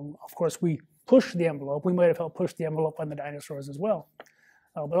 It's, of course, we push the envelope. We might have helped push the envelope on the dinosaurs as well.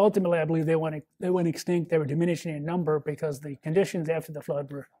 But ultimately, I believe they went extinct. They were diminishing in number because the conditions after the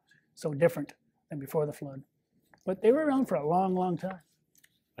flood were so different than before the flood. But they were around for a long, long time.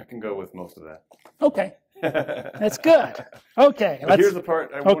 I can go with most of that. Okay. That's good. Okay. But here's the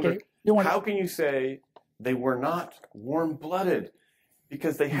part I wonder. Okay. How can you say they were not warm-blooded?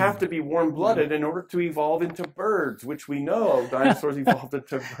 because they have to be warm-blooded in order to evolve into birds, which we know dinosaurs evolved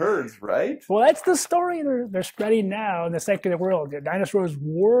into birds, right? Well, that's the story they're spreading now in the secular world. The dinosaurs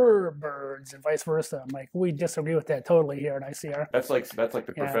were birds and vice versa. I'm like, we disagree with that totally here at ICR. That's like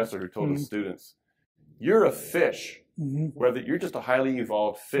the professor who told his students, "You're a fish, whether you're just a highly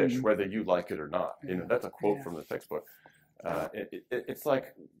evolved fish, whether you like it or not." You know, that's a quote from the textbook. It's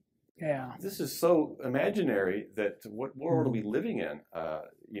like, this is so imaginary that what world are we living in?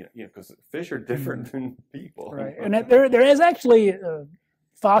 Because fish are different than people. Right, and there is actually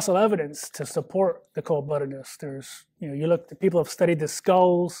fossil evidence to support the cold-bloodedness. There's, you look, people have studied the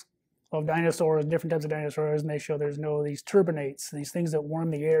skulls of dinosaurs, different types of dinosaurs, and they show there's these turbinates, these things that warm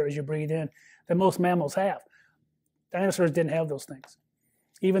the air as you breathe in, that most mammals have. Dinosaurs didn't have those things.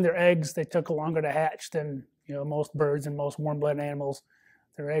 Even their eggs, they took longer to hatch than most birds and most warm-blooded animals.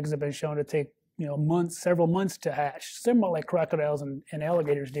 Their eggs have been shown to take several months to hatch, similar like crocodiles and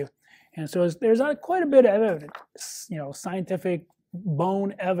alligators do. And so there's quite a bit of evidence, scientific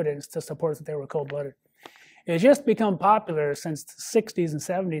bone evidence to support that they were cold-blooded. It's just become popular since the 60s and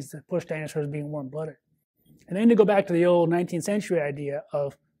 70s to push dinosaurs being warm-blooded. And then to go back to the old 19th century idea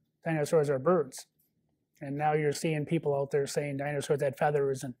of dinosaurs are birds. And now you're seeing people out there saying dinosaurs had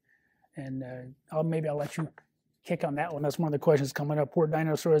feathers, and maybe I'll let you kick on that one. That's one of the questions coming up. Were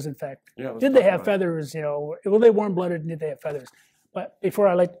dinosaurs, in fact, did they have feathers? Were they warm-blooded and did they have feathers? But before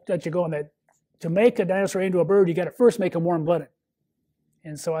I let you go on that, to make a dinosaur into a bird, you got to first make them warm-blooded.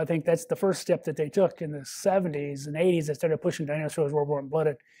 And so I think that's the first step that they took in the 70s and 80s. They started pushing dinosaurs were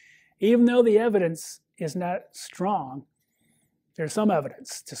warm-blooded. Even though the evidence is not strong, there's some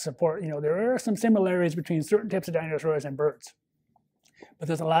evidence to support, there are some similarities between certain types of dinosaurs and birds. But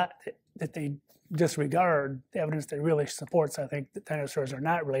there's a lot that they disregard, the evidence that really supports, I think, that dinosaurs are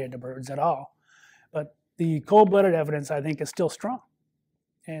not related to birds at all. But the cold-blooded evidence, I think, is still strong.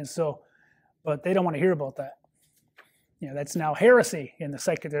 And so, but they don't want to hear about that. That's now heresy in the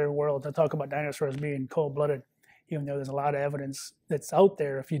secular world to talk about dinosaurs being cold-blooded, even though there's a lot of evidence that's out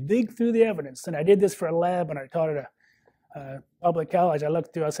there. If you dig through the evidence, and I did this for a lab and I taught at a public college, I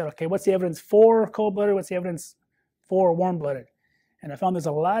looked through, I said, okay, what's the evidence for cold-blooded? What's the evidence for warm-blooded? And I found there's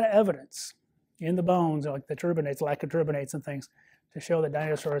a lot of evidence in the bones, like the turbinates, lack of turbinates and things, to show that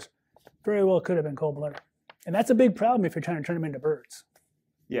dinosaurs very well could have been cold-blooded. And that's a big problem if you're trying to turn them into birds.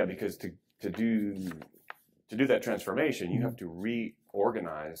 Yeah, because to do that transformation, you have to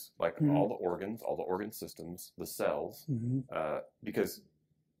reorganize all the organs, all the organ systems, the cells, because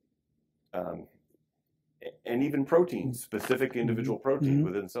and even proteins, specific individual proteins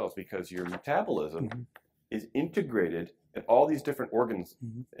within cells, because your metabolism is integrated in all these different organs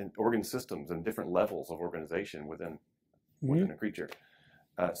and organ systems and different levels of organization within a creature.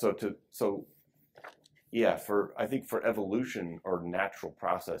 I think for evolution or natural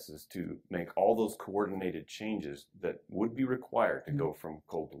processes to make all those coordinated changes that would be required to go from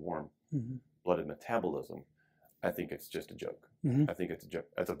cold to warm blooded metabolism, I think it's just a joke. I think it's a joke.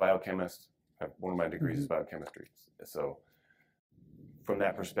 As a biochemist, one of my degrees is biochemistry. So from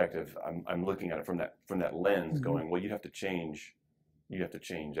that perspective, I'm looking at it from that lens, going, well, you'd have to change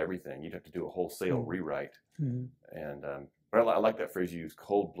everything. You'd have to do a wholesale rewrite. But I like that phrase you used,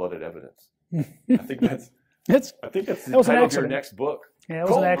 cold-blooded evidence. I think that's the title of your next book. Yeah,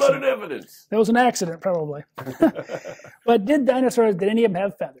 cold-blooded evidence. That was an accident, probably. But did any of them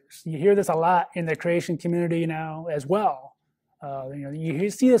have feathers? You hear this a lot in the creation community now as well. You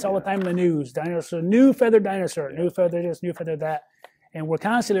see this all the time in the news. Dinosaur, new feathered dinosaur, new feather this, new feather that. And we're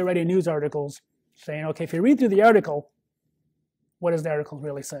constantly writing news articles saying, okay, if you read through the article, what does the article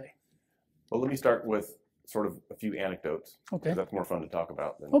really say? Well, let me start with sort of a few anecdotes. Okay. That's more fun to talk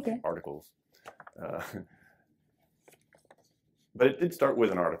about than articles. But it did start with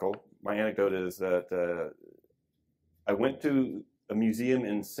an article. My anecdote is that I went to a museum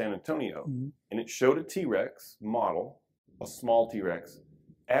in San Antonio, and it showed a T-Rex model, a small T-Rex,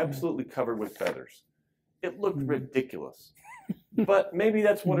 absolutely covered with feathers. It looked ridiculous. But maybe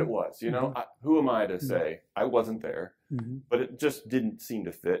that's what it was, who am I to say? I wasn't there, but it just didn't seem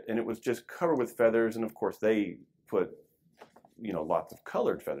to fit, and it was just covered with feathers, and of course they put, lots of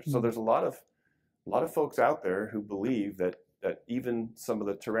colored feathers. So there's a lot of folks out there who believe that even some of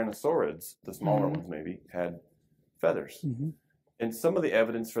the tyrannosaurids, the smaller ones maybe, had feathers. And some of the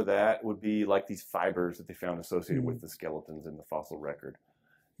evidence for that would be like these fibers that they found associated with the skeletons in the fossil record.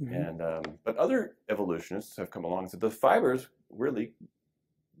 But other evolutionists have come along and said the fibers really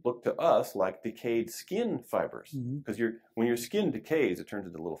look to us like decayed skin fibers, because when your skin decays, it turns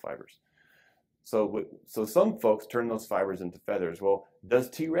into little fibers. So some folks turn those fibers into feathers. Well, does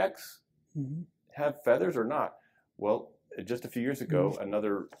T-Rex have feathers or not? Well, just a few years ago,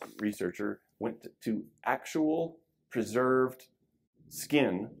 another researcher went to actual preserved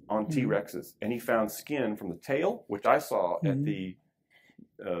skin on T-Rexes, and he found skin from the tail, which I saw at the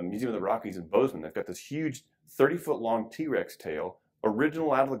Museum of the Rockies in Bozeman. They've got this huge 30-foot long T-Rex tail,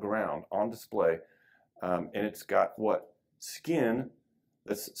 original out of the ground, on display, and it's got skin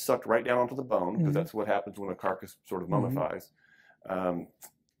that's sucked right down onto the bone, because that's what happens when a carcass sort of mummifies. And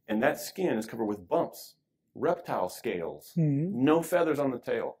that skin is covered with bumps, reptile scales, no feathers on the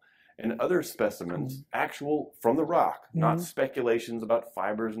tail. And other specimens, actual from the rock, not speculations about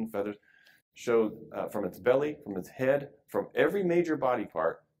fibers and feathers, showed from its belly, from its head, from every major body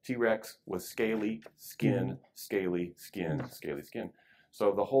part, T-Rex was scaly skin, scaly skin, scaly skin.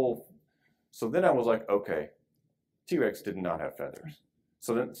 So then I was like, okay, T-Rex did not have feathers.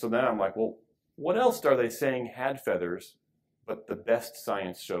 So then I'm like, well, what else are they saying had feathers, but the best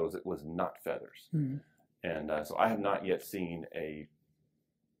science shows it was not feathers? And so I have not yet seen a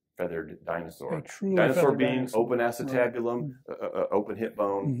feathered dinosaur. Dinosaur being open acetabulum, open hip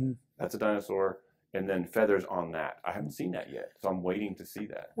bone, that's a dinosaur, and then feathers on that. I haven't seen that yet, so I'm waiting to see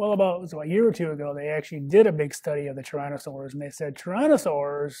that. Well, about a year or two ago, they actually did a big study of the tyrannosaurs, and they said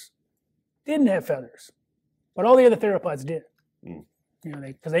tyrannosaurs didn't have feathers, but all the other theropods did. You know,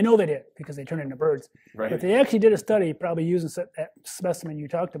 because they know they did, because they turned into birds. Right. But they actually did a study, probably using that specimen you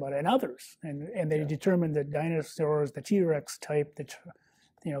talked about, and others, and they determined that dinosaurs, the T-Rex type, the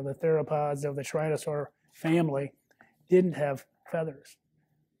theropods of the Tyrannosaur family, didn't have feathers.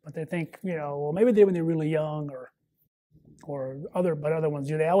 But they think, well, maybe when they're really young, or other ones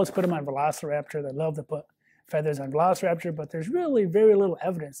do. They always put them on Velociraptor. They love to put feathers on Velociraptor, but there's really very little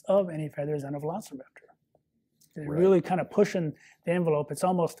evidence of any feathers on a Velociraptor. They're really kind of pushing the envelope. It's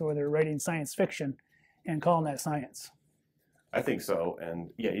almost where they're writing science fiction and calling that science. I think so. And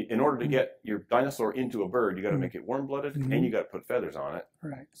yeah, in order to get your dinosaur into a bird, you got to make it warm-blooded, and you got to put feathers on it.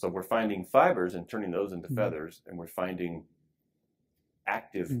 Right. So we're finding fibers and turning those into feathers, and we're finding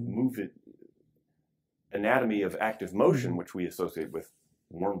active movement, anatomy of active motion, which we associate with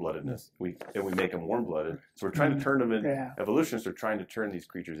warm-bloodedness. We make them warm-blooded. So we're trying to turn them in. Evolutionists are trying to turn these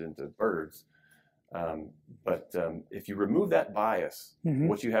creatures into birds. But if you remove that bias,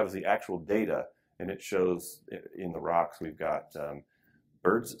 what you have is the actual data, and it shows in the rocks we've got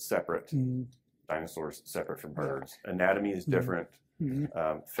birds separate, dinosaurs separate from birds. Anatomy is different,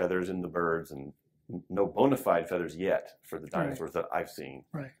 feathers in the birds, and no bona fide feathers yet for the dinosaurs that I've seen.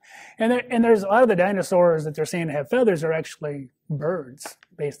 Right. And there's a lot of the dinosaurs that they're saying have feathers are actually birds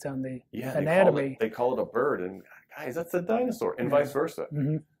based on the anatomy. They call it a bird, and guys, that's a dinosaur, and vice versa.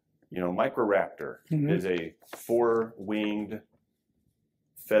 Microraptor is a four-winged,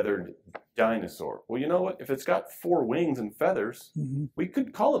 feathered dinosaur. Well, you know what? If it's got four wings and feathers, we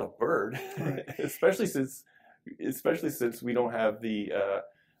could call it a bird, especially since we don't have the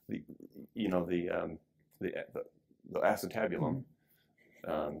acetabulum.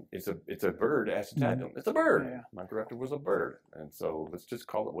 It's a bird acetabulum. It's a bird. Yeah. Microraptor was a bird, and so let's just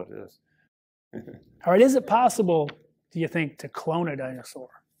call it what it is. All right. Is it possible, do you think, to clone a dinosaur?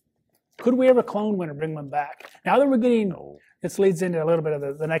 Could we ever clone one or bring one back? Now that we're getting, this leads into a little bit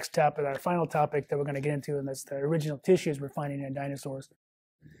of the next topic, our final topic that we're going to get into, and that's the original tissues we're finding in dinosaurs.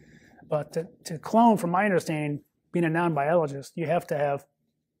 But to clone, from my understanding, being a non-biologist, you have to have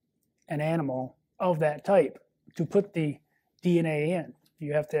an animal of that type to put the DNA in.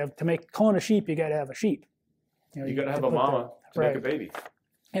 You have to clone a sheep, you got to have a sheep. You got to have a mama to make a baby.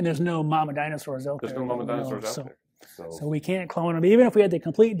 And there's no mama dinosaurs out there. There's no mama dinosaurs out there. So we can't clone them. Even if we had the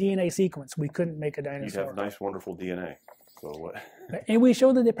complete DNA sequence, we couldn't make a dinosaur. You'd have nice, wonderful DNA. So what? And we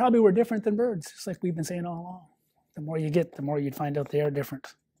showed that they probably were different than birds, just like we've been saying all along. The more you get, the more you'd find out they are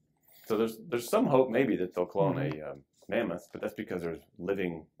different. So there's some hope maybe that they'll clone a mammoth, but that's because there's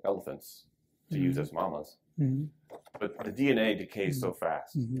living elephants to use as mamas. But the DNA decays so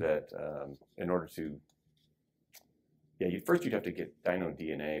fast that in order to first you'd have to get dino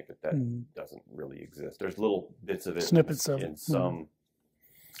DNA, but that doesn't really exist. There's little bits of it, snippets of in some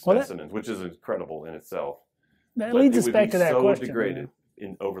specimens, which is incredible in itself. That leads us back to that question. So degraded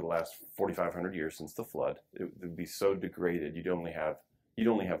over the last 4,500 years since the flood. It would be so degraded. You'd only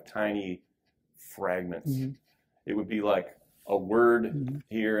have tiny fragments. It would be like a word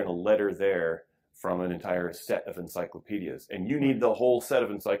here and a letter there from an entire set of encyclopedias. And you need the whole set of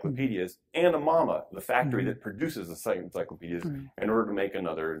encyclopedias and a mama, the factory that produces the encyclopedias, in order to make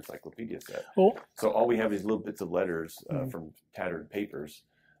another encyclopedia set. So all we have is little bits of letters from tattered papers.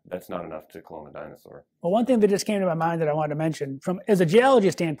 That's not enough to clone a dinosaur. Well, one thing that just came to my mind that I wanted to mention, as a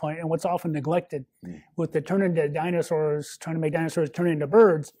geology standpoint, and what's often neglected with the trying to make dinosaurs turn into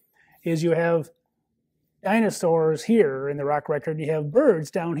birds, is you have dinosaurs here in the rock record, you have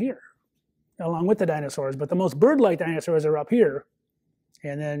birds down here, along with the dinosaurs. But the most bird-like dinosaurs are up here,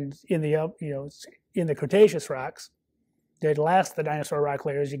 and then in the in the Cretaceous rocks, that last the dinosaur rock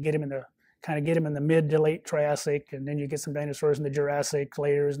layers, you get them in the mid to late Triassic, and then you get some dinosaurs in the Jurassic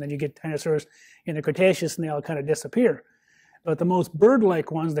layers, and then you get dinosaurs in the Cretaceous, and they all kind of disappear. But the most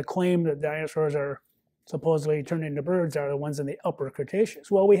bird-like ones that claim that dinosaurs are supposedly turned into birds are the ones in the upper Cretaceous.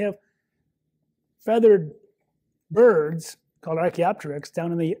 Well, we have feathered birds called Archaeopteryx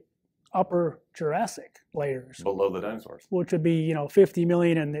down in the upper Jurassic layers, below the dinosaurs, which would be 50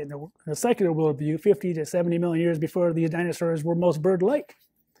 million in the secular worldview, 50 to 70 million years before the dinosaurs were most bird-like.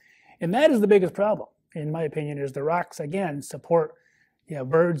 And that is the biggest problem, in my opinion, is the rocks again support. You have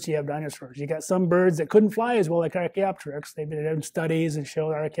birds, you have dinosaurs. You got some birds that couldn't fly as well, like Archaeopteryx. They've been done studies and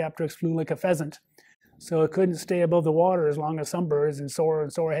showed Archaeopteryx flew like a pheasant, so it couldn't stay above the water as long as some birds, and soar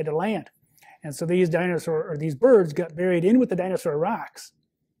had to land. And so these birds got buried in with the dinosaur rocks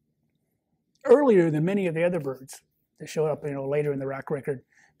earlier than many of the other birds that showed up, later in the rock record,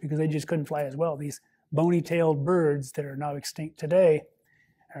 because they just couldn't fly as well. These bony-tailed birds that are now extinct today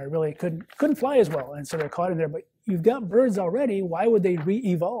really couldn't fly as well, and so they're caught in there. But you've got birds already. Why would they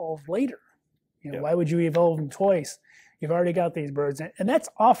re-evolve later? Why would you evolve them twice? You've already got these birds, and that's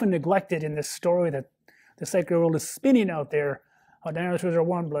often neglected in this story that the secular world is spinning out there. Oh, dinosaurs are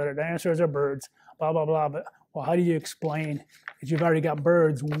warm-blooded, dinosaurs are birds, blah, blah, blah. But, well, how do you explain that you've already got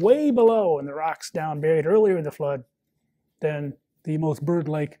birds way below in the rocks down buried earlier in the flood than the most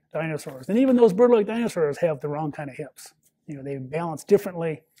bird-like dinosaurs? And even those bird-like dinosaurs have the wrong kind of hips. They balance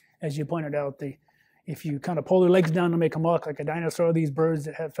differently, as you pointed out. If you kind of pull their legs down to make them walk like a dinosaur, these birds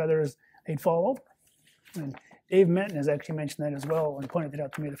that have feathers, they'd fall over. And Dave Menton has actually mentioned that as well and pointed it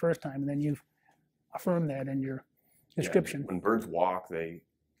out to me the first time, and then you've affirmed that in your description. When birds walk, they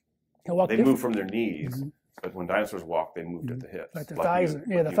walk move from their knees, but when dinosaurs walk, they moved at the hips. Like the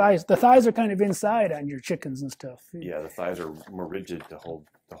thighs are kind of inside on your chickens and stuff. Yeah, the thighs are more rigid to hold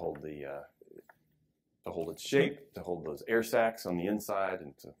its shape, to hold those air sacs on the inside,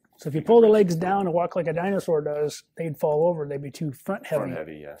 and so if you pull the legs down and walk like a dinosaur does, they'd fall over. They'd be too front heavy. Front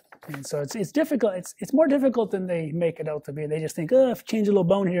heavy, yeah. And so it's difficult. It's more difficult than they make it out to be. They just think, if you change a little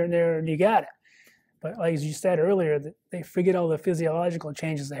bone here and there, and you got it. But like as you said earlier, they forget all the physiological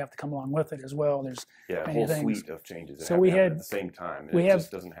changes that have to come along with it as well. There's a whole suite of changes that so have we to happen had at the same time. We it have,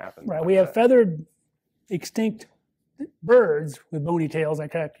 just doesn't happen. Right. Like We have that. feathered, extinct birds with bony tails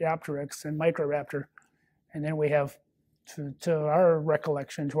like Archaeopteryx and Microraptor, and then we have, to our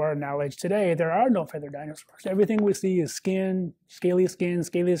recollection, to our knowledge today, there are no feathered dinosaurs. Everything we see is skin, scaly skin,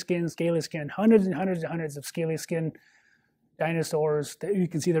 scaly skin, scaly skin, hundreds and hundreds and hundreds of scaly skin dinosaurs that you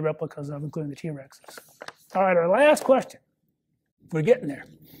can see the replicas of, including the T-Rexes. All right, our last question. We're getting there.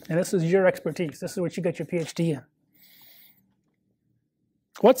 And this is your expertise. This is what you got your PhD in.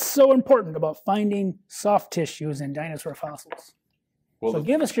 What's so important about finding soft tissues in dinosaur fossils? Well, so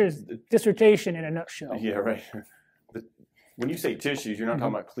give us your dissertation in a nutshell. Yeah, right. When you say tissues, you're not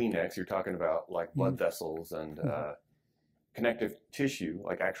talking about Kleenex. You're talking about like blood vessels and connective tissue,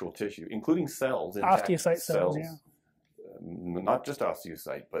 like actual tissue, including cells. Osteocyte cells, yeah. Not just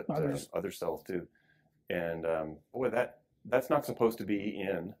osteocyte, but other cells too. And boy, that's not supposed to be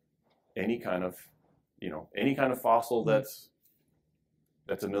in any kind of fossil that's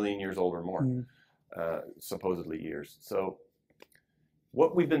a million years old or more, supposedly years. So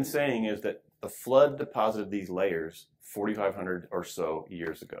what we've been saying is that the flood deposited these layers 4,500 or so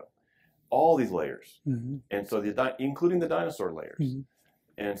years ago. All these layers, and so including the dinosaur layers.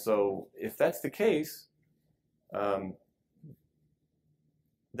 And so if that's the case,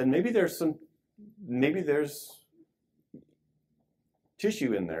 then maybe there's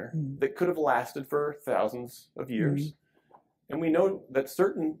tissue in there that could have lasted for thousands of years. And we know that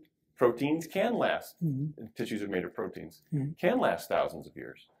certain proteins can last, tissues are made of proteins, can last thousands of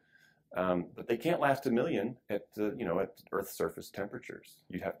years. But they can't last a million at Earth's surface temperatures.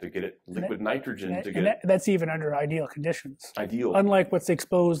 You'd have to get it liquid nitrogen to get it. That's even under ideal conditions. Ideal. Unlike what's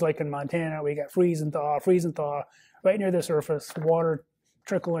exposed like in Montana, we got freeze and thaw, right near the surface, water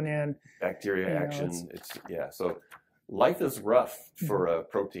trickling in. Bacteria action. So life is rough for a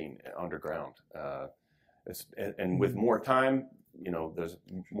protein underground. And with more time, there's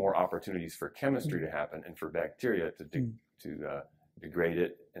more opportunities for chemistry to happen and for bacteria to degrade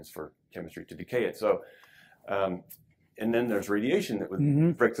it and for chemistry to decay it. So, and then there's radiation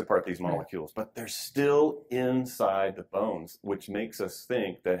that breaks apart these molecules, but they're still inside the bones, which makes us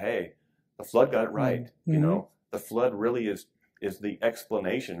think that, hey, the flood got it right. The flood really is the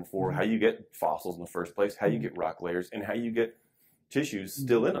explanation for how you get fossils in the first place, how you get rock layers, and how you get tissues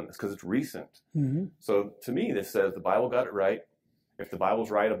still in them. It's because it's recent. Mm-hmm. So to me, this says the Bible got it right. If the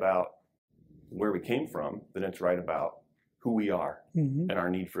Bible's right about where we came from, then it's right about who we are and our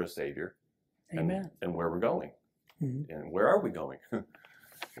need for a Savior. Amen. And where we're going. And where are we going?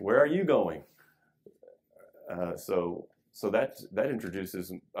 Where are you going? So that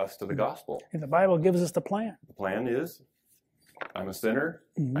introduces us to the gospel. And the Bible gives us the plan. The plan is, I'm a sinner.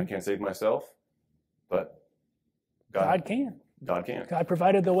 I can't save myself, but God can. God can. God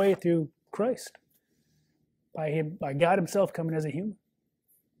provided the way through Christ. By God himself coming as a human.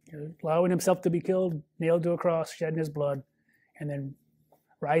 Allowing himself to be killed, nailed to a cross, shedding his blood, and then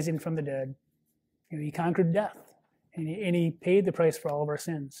rising from the dead. He conquered death. And he paid the price for all of our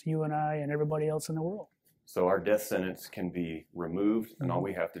sins, you and I and everybody else in the world. So our death sentence can be removed, and all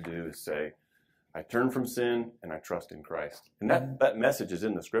we have to do is say, I turn from sin and I trust in Christ. And that message is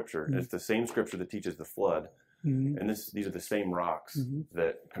in the scripture. It's the same scripture that teaches the flood. And these are the same rocks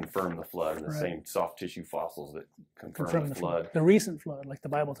that confirm the flood, and the same soft tissue fossils that confirm the flood. The recent flood, like the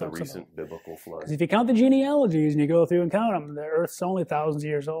Bible talks about. The recent biblical flood. Because if you count the genealogies and you go through and count them, the Earth's only thousands of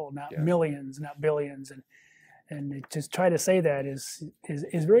years old, not millions, not billions. And just try to say that is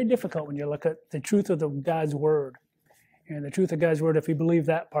very difficult when you look at the truth of God's word. And the truth of God's word, if you believe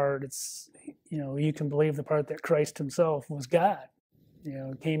that part, it's, you can believe the part that Christ himself was God.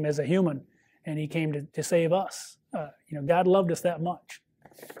 Came as a human, and he came to save us. God loved us that much.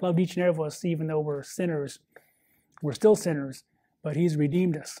 Loved each and every one of us, even though we're sinners. We're still sinners, but he's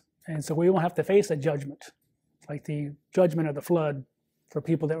redeemed us. And so we won't have to face a judgment, like the judgment of the flood for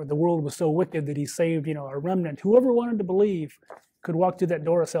people that the world was so wicked that he saved, a remnant. Whoever wanted to believe could walk through that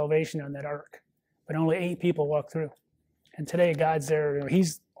door of salvation on that ark. But only 8 people walked through. And today God's there.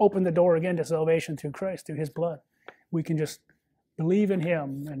 He's opened the door again to salvation through Christ, through his blood. We can just believe in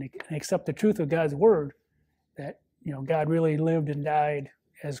him and accept the truth of God's word, that God really lived and died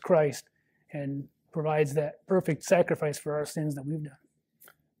as Christ and provides that perfect sacrifice for our sins that we've done.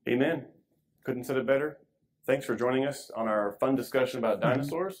 Amen. Couldn't said it better. Thanks for joining us on our fun discussion about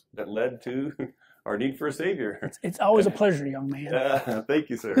dinosaurs that led to our need for a Savior. It's always a pleasure, young man.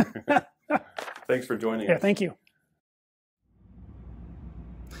 Thank you, sir. Thanks for joining us. Yeah, thank you.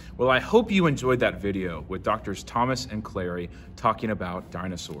 Well, I hope you enjoyed that video with Drs. Thomas and Clarey talking about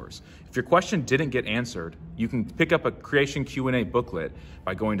dinosaurs. If your question didn't get answered, you can pick up a Creation Q&A booklet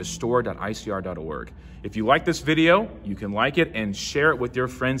by going to store.icr.org. If you like this video, you can like it and share it with your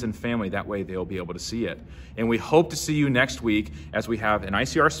friends and family. That way they'll be able to see it. And we hope to see you next week as we have an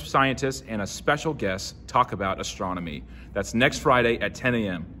ICR scientist and a special guest talk about astronomy. That's next Friday at 10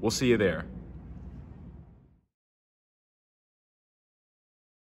 a.m. We'll see you there.